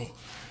same thing.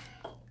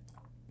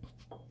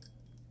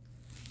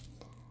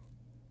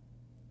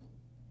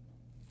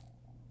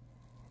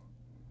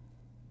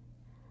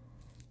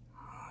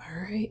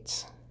 All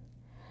right,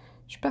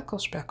 speckle,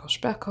 speckle,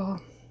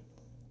 speckle.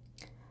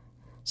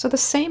 So the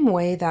same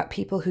way that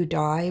people who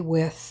dye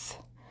with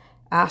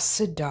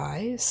acid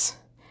dyes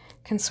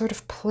can sort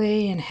of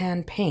play and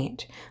hand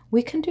paint,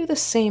 we can do the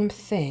same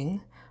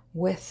thing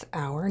with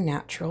our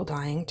natural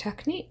dyeing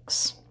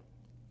techniques.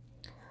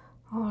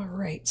 All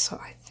right,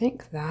 so I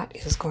think that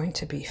is going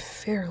to be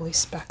fairly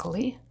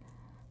speckly.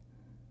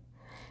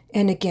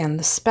 And again,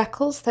 the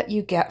speckles that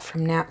you get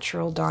from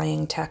natural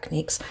dyeing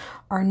techniques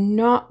are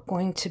not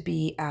going to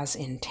be as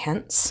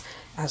intense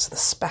as the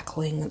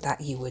speckling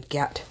that you would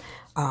get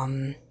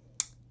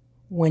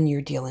when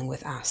you're dealing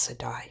with acid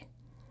dye.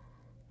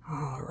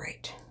 All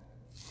right,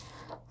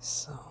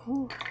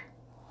 so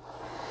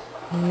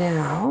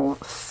now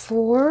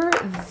for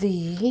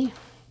the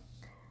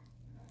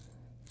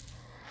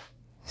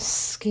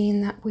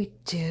skein that we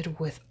did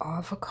with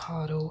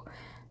avocado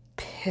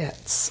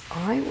pits,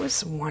 I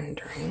was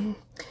wondering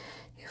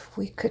if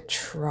we could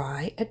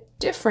try a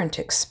different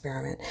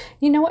experiment.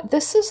 You know what?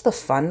 This is the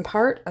fun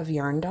part of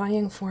yarn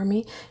dyeing for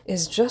me,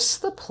 is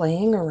just the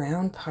playing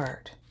around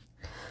part.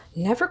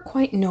 Never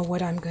quite know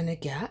what I'm going to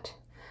get,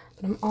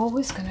 but I'm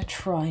always going to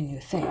try new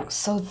things.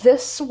 So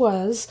this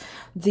was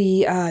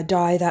the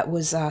dye that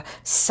was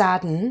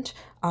saddened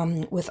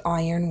with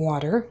iron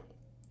water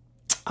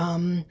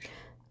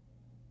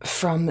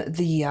from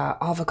the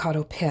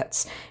avocado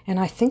pits. And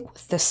I think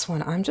with this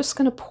one, I'm just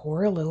going to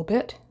pour a little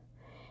bit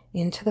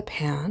into the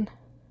pan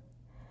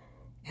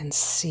and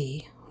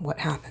see what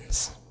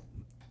happens.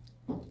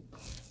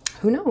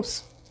 Who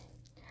knows?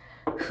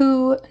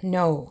 Who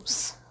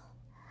knows?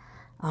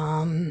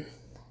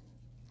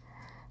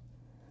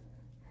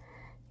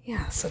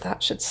 Yeah, so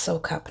that should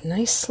soak up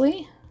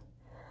nicely.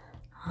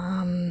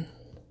 And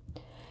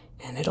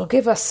it'll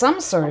give us some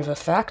sort of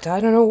effect. I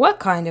don't know what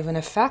kind of an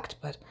effect,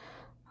 but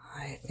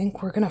I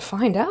think we're going to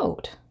find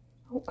out.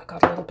 Oh, I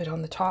got a little bit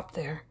on the top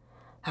there.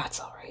 That's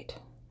all right.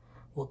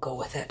 We'll go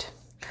with it.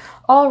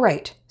 All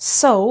right,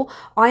 so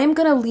I am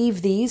going to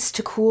leave these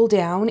to cool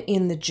down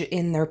in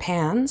their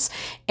pans,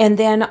 and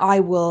then I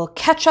will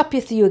catch up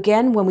with you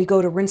again when we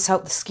go to rinse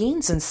out the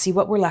skeins and see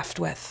what we're left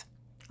with.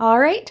 All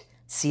right,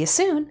 see you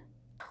soon.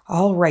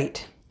 All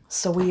right,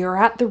 so we are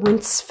at the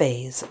rinse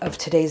phase of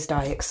today's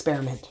dye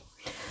experiment.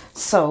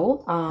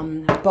 So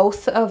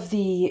both of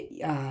the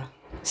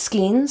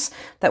skeins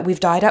that we've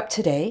dyed up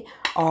today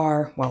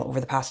are, well, over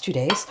the past 2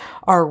 days,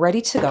 are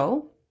ready to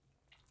go.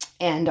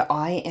 And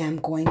I am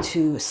going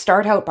to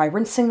start out by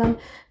rinsing them,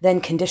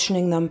 then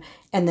conditioning them,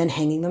 and then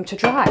hanging them to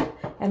dry.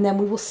 And then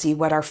we will see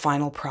what our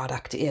final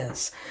product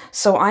is.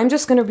 So I'm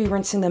just going to be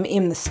rinsing them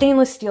in the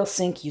stainless steel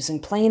sink using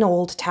plain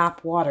old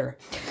tap water.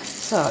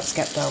 So let's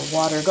get the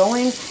water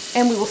going.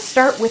 And we will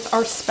start with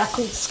our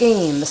speckled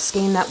skein, the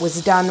skein that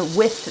was done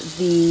with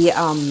the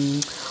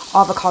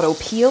avocado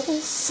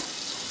peels.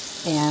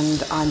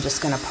 And I'm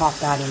just going to pop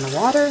that in the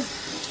water.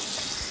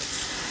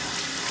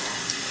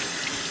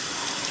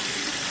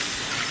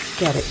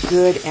 Get it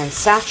good and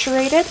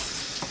saturated.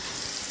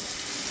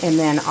 And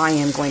then I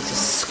am going to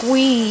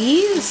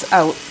squeeze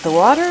out the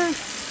water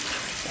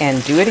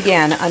and do it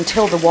again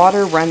until the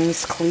water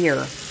runs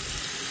clear.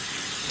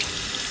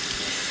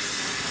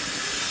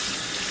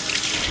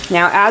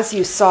 Now, as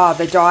you saw,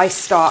 the dye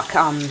stock,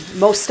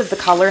 most of the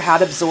color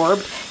had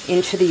absorbed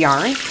into the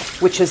yarn,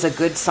 which is a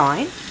good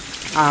sign.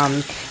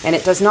 And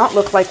it does not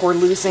look like we're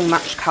losing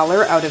much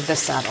color out of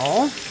this at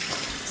all.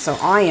 So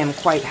I am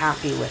quite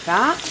happy with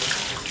that.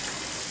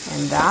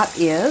 And that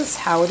is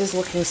how it is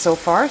looking so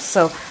far.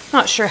 So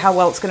not sure how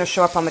well it's going to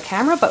show up on the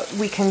camera, but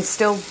we can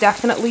still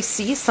definitely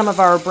see some of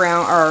our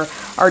brown,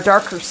 our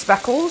darker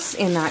speckles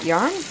in that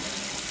yarn.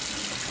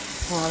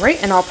 All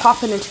right, and I'll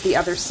pop it into the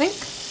other sink.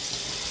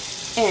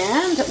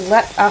 And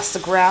let us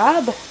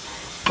grab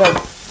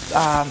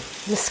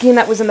the skein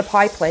that was in the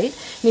pie plate.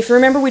 And if you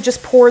remember, we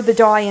just poured the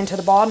dye into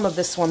the bottom of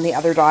this one, the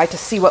other dye, to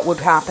see what would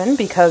happen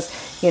because,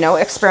 you know,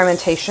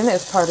 experimentation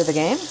is part of the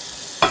game.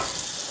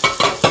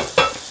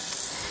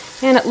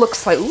 And it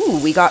looks like, ooh,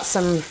 we got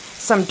some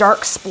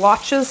dark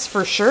splotches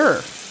for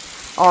sure.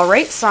 All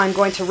right, so I'm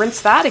going to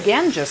rinse that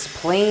again, just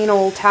plain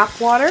old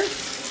tap water.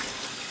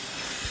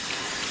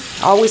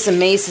 Always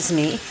amazes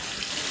me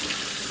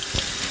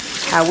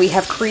how we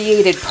have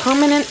created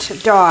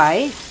permanent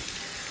dye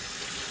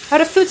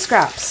out of food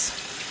scraps.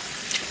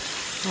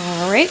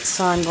 All right,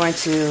 so I'm going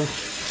to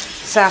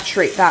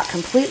saturate that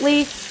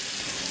completely,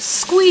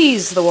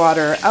 squeeze the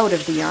water out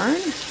of the yarn,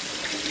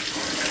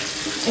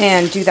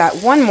 and do that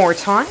one more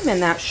time, and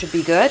that should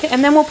be good.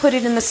 And then we'll put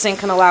it in the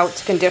sink and allow it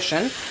to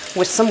condition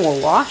with some wool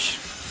wash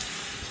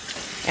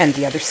and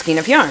the other skein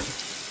of yarn.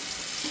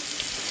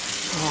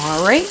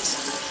 All right,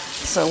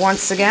 so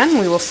once again,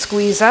 we will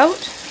squeeze out.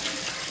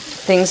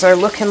 Things are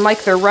looking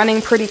like they're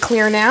running pretty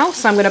clear now,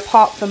 so I'm going to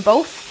pop them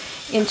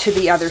both into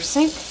the other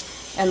sink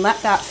and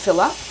let that fill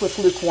up with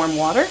lukewarm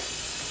water.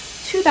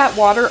 To that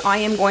water, I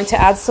am going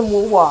to add some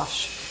wool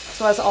wash.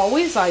 So as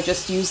always, I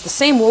just use the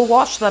same wool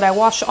wash that I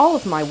wash all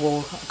of my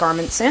wool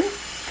garments in.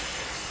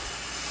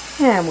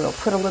 And we'll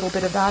put a little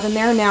bit of that in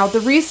there. Now, the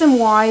reason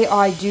why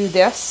I do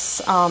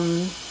this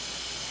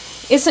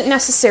isn't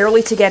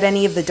necessarily to get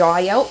any of the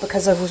dye out,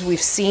 because as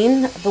we've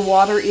seen, the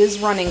water is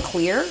running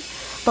clear.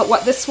 But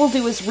what this will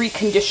do is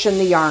recondition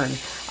the yarn.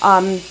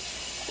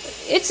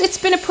 It's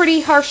been a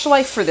pretty harsh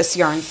life for this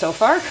yarn so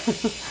far.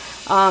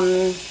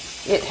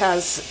 It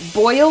has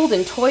boiled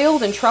and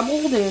toiled and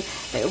troubled, and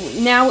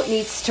now it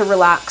needs to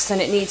relax and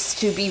it needs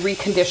to be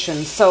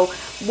reconditioned. So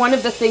one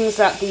of the things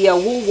that the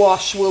wool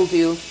wash will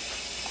do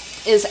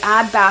is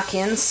add back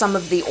in some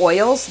of the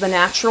oils, the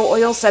natural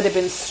oils that have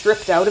been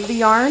stripped out of the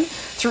yarn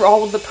through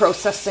all of the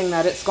processing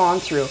that it's gone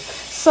through.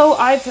 So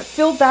I've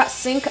filled that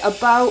sink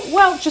about,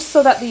 well, just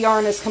so that the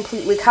yarn is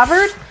completely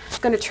covered.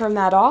 I'm going to turn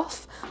that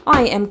off.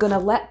 I am going to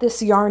let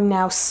this yarn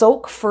now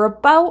soak for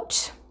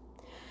about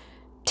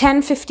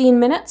 10-15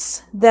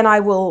 minutes. Then I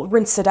will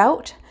rinse it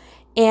out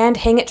and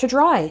hang it to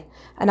dry.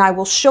 And I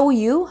will show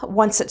you,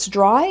 once it's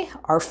dry,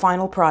 our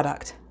final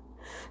product.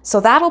 So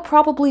that'll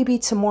probably be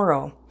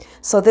tomorrow.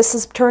 So this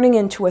is turning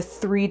into a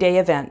 3-day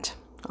event.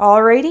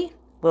 Alrighty,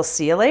 we'll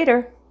see you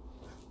later.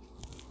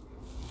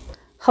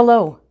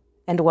 Hello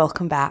and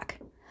welcome back.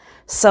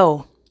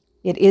 So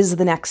it is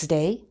the next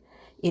day.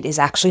 It is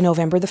actually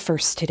November the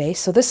 1st today.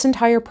 So this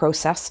entire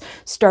process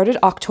started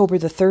October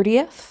the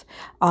 30th,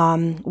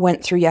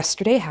 went through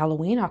yesterday,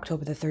 Halloween,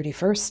 October the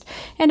 31st,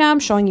 and now I'm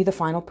showing you the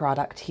final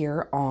product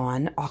here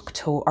on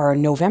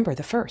November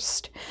the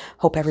 1st.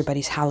 Hope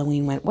everybody's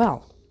Halloween went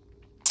well.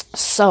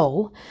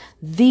 So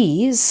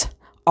these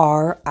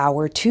are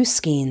our 2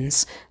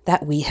 skeins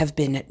that we have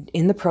been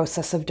in the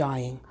process of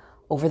dyeing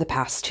over the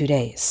past 2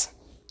 days.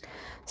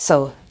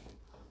 So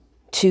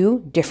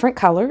 2 different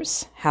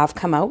colors have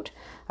come out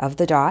of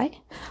the dye.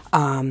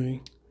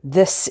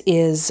 This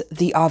is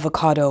the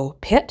Avocado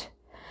pit.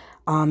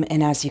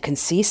 And as you can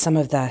see, some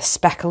of the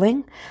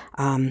speckling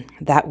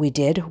that we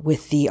did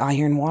with the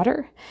iron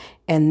water.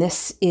 And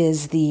this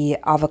is the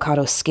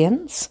Avocado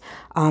skins.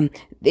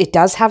 It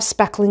does have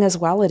speckling as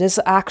well. It is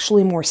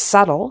actually more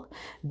subtle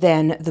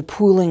than the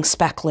pooling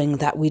speckling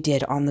that we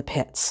did on the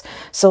pits.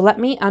 So let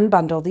me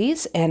unbundle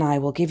these and I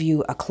will give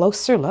you a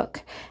closer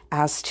look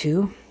as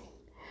to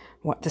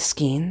what the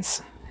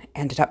skeins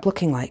ended up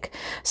looking like.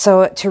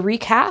 So to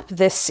recap,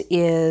 this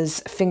is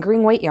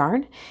fingering weight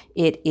yarn.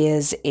 It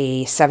is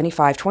a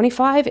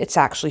 75/25. It's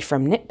actually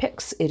from Knit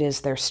Picks. It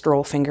is their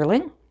Stroll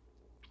Fingerling.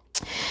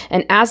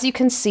 And as you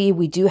can see,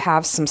 we do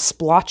have some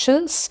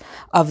splotches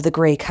of the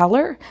gray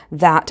color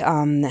that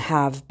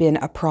have been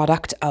a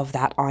product of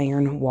that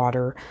iron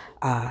water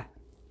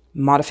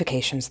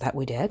modifications that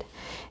we did.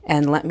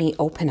 And let me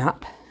open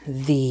up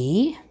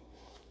the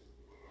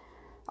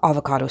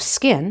avocado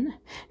skin.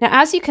 Now,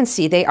 as you can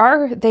see, they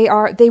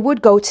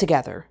would go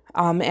together.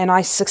 And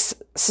I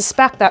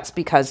suspect that's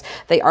because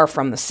they are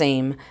from the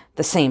same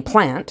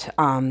plant,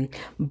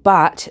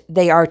 but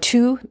they are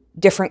 2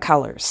 different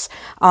colors.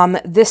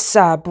 This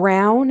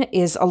brown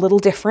is a little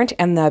different,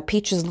 and the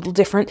peach is a little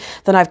different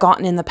than I've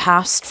gotten in the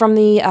past from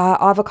the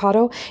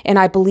avocado. And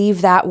I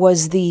believe that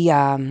was the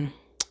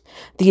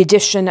the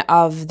addition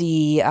of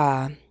the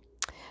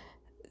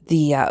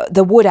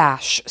wood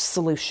ash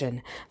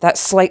solution that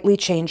slightly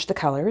changed the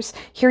colors.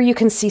 Here you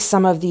can see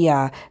some of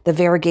the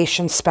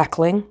variegation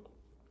speckling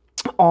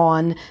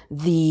on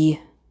the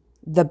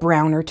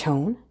browner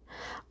tone.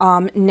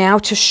 Now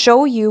to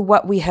show you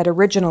what we had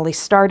originally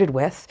started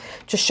with,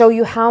 to show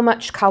you how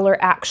much color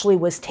actually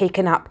was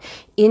taken up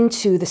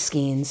into the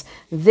skeins,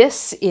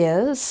 this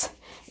is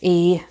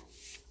a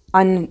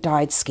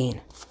undyed skein.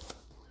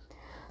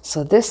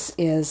 So this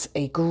is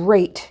a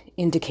great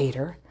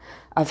indicator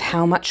of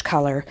how much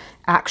color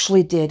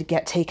actually did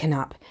get taken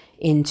up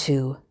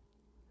into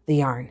the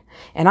yarn.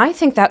 And I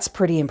think that's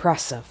pretty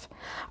impressive.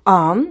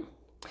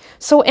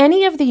 So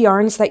any of the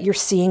yarns that you're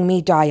seeing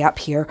me dye up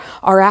here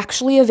are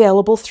actually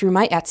available through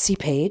my Etsy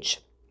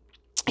page.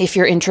 If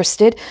you're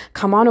interested,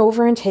 come on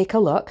over and take a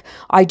look.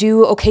 I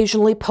do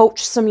occasionally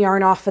poach some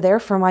yarn off of there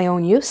for my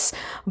own use,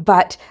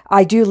 but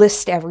I do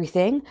list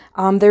everything.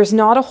 There's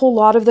not a whole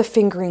lot of the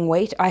fingering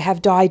weight. I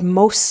have dyed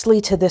mostly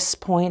to this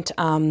point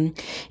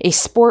a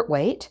sport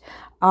weight.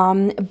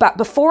 But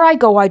before I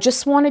go, I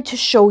just wanted to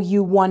show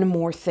you one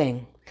more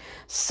thing.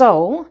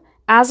 So,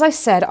 as I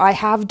said, I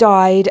have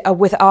dyed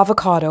with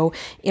avocado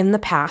in the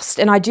past,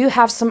 and I do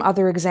have some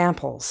other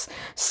examples.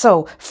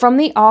 So from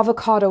the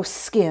avocado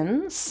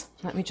skins,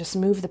 let me just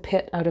move the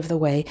pit out of the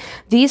way.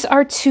 These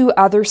are two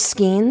other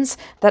skeins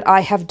that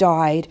I have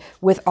dyed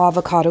with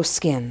avocado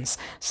skins.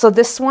 So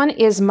this one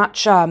is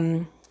much,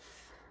 like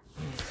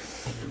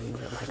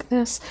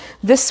this.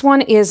 This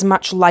one is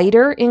much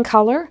lighter in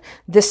color.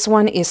 This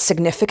one is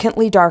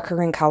significantly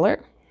darker in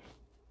color.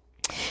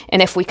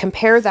 And if we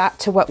compare that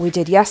to what we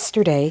did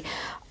yesterday,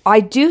 I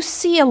do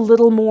see a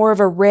little more of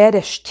a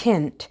reddish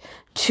tint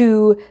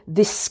to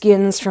the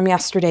skins from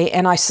yesterday.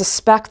 And I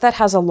suspect that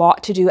has a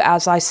lot to do,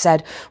 as I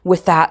said,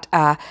 with that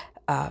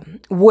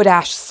wood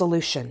ash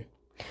solution.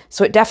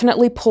 So it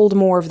definitely pulled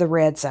more of the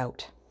reds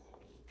out.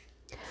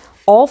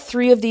 All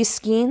three of these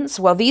skeins,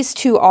 well, these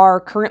two are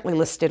currently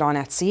listed on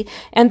Etsy,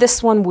 and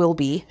this one will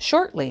be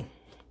shortly.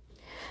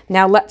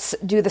 Now let's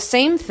do the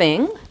same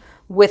thing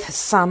with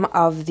some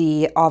of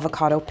the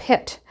avocado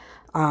pit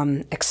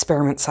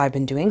experiments I've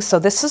been doing. So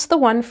this is the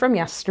one from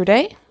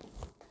yesterday.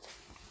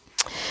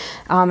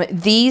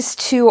 These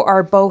two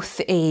are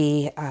both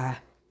a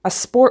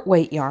sport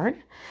weight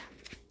yarn.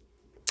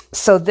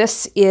 So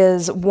this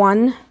is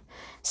one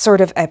sort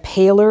of a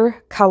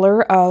paler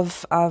color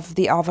of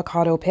the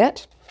avocado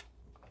pit.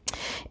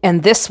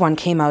 And this one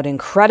came out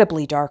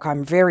incredibly dark.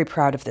 I'm very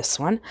proud of this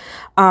one.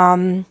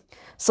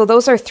 So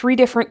those are three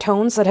different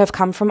tones that have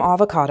come from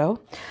avocado.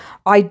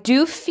 I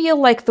do feel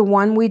like the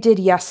one we did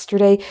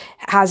yesterday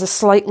has a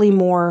slightly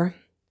more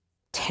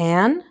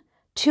tan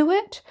to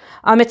it.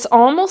 It's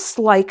almost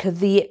like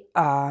the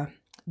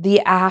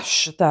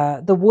ash,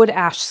 the wood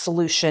ash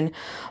solution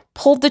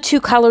pulled the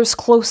two colors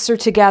closer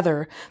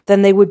together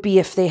than they would be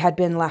if they had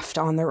been left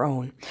on their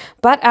own.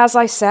 But as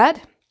I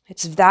said,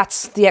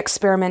 that's the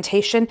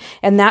experimentation,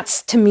 and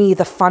that's to me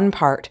the fun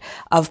part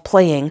of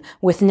playing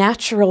with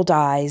natural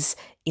dyes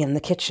in the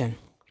kitchen.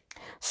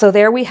 So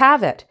there we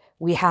have it.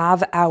 We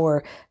have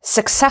our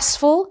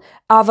successful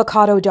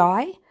avocado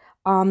dye.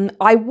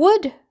 I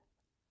would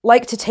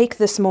like to take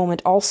this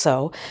moment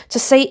also to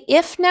say,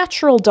 if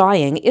natural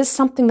dyeing is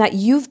something that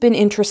you've been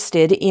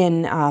interested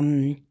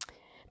in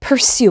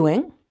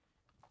pursuing,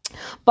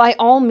 by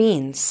all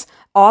means,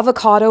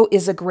 avocado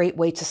is a great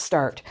way to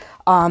start.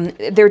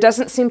 There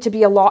doesn't seem to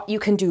be a lot you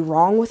can do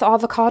wrong with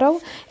avocado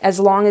as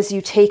long as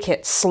you take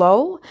it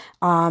slow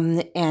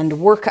and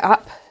work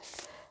up.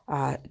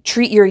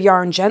 Treat your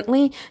yarn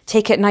gently,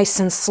 take it nice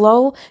and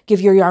slow,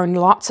 give your yarn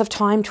lots of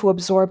time to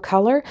absorb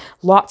color,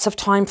 lots of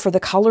time for the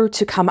color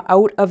to come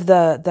out of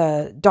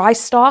the dye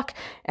stalk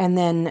and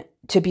then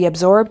to be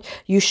absorbed.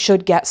 You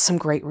should get some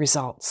great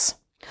results.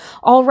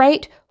 All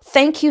right,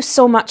 thank you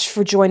so much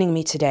for joining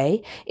me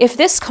today. If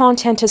this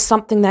content is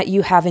something that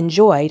you have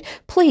enjoyed,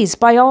 please,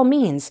 by all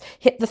means,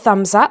 hit the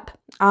thumbs up.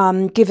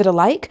 Give it a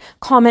like,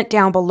 comment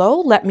down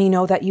below, let me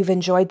know that you've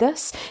enjoyed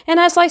this.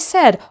 And as I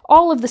said,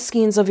 all of the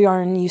skeins of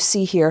yarn you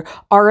see here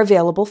are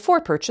available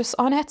for purchase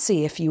on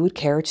Etsy if you would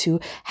care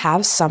to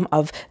have some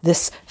of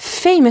this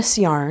famous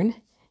yarn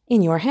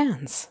in your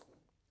hands.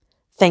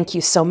 Thank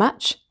you so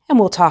much, and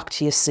we'll talk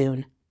to you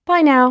soon.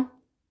 Bye now.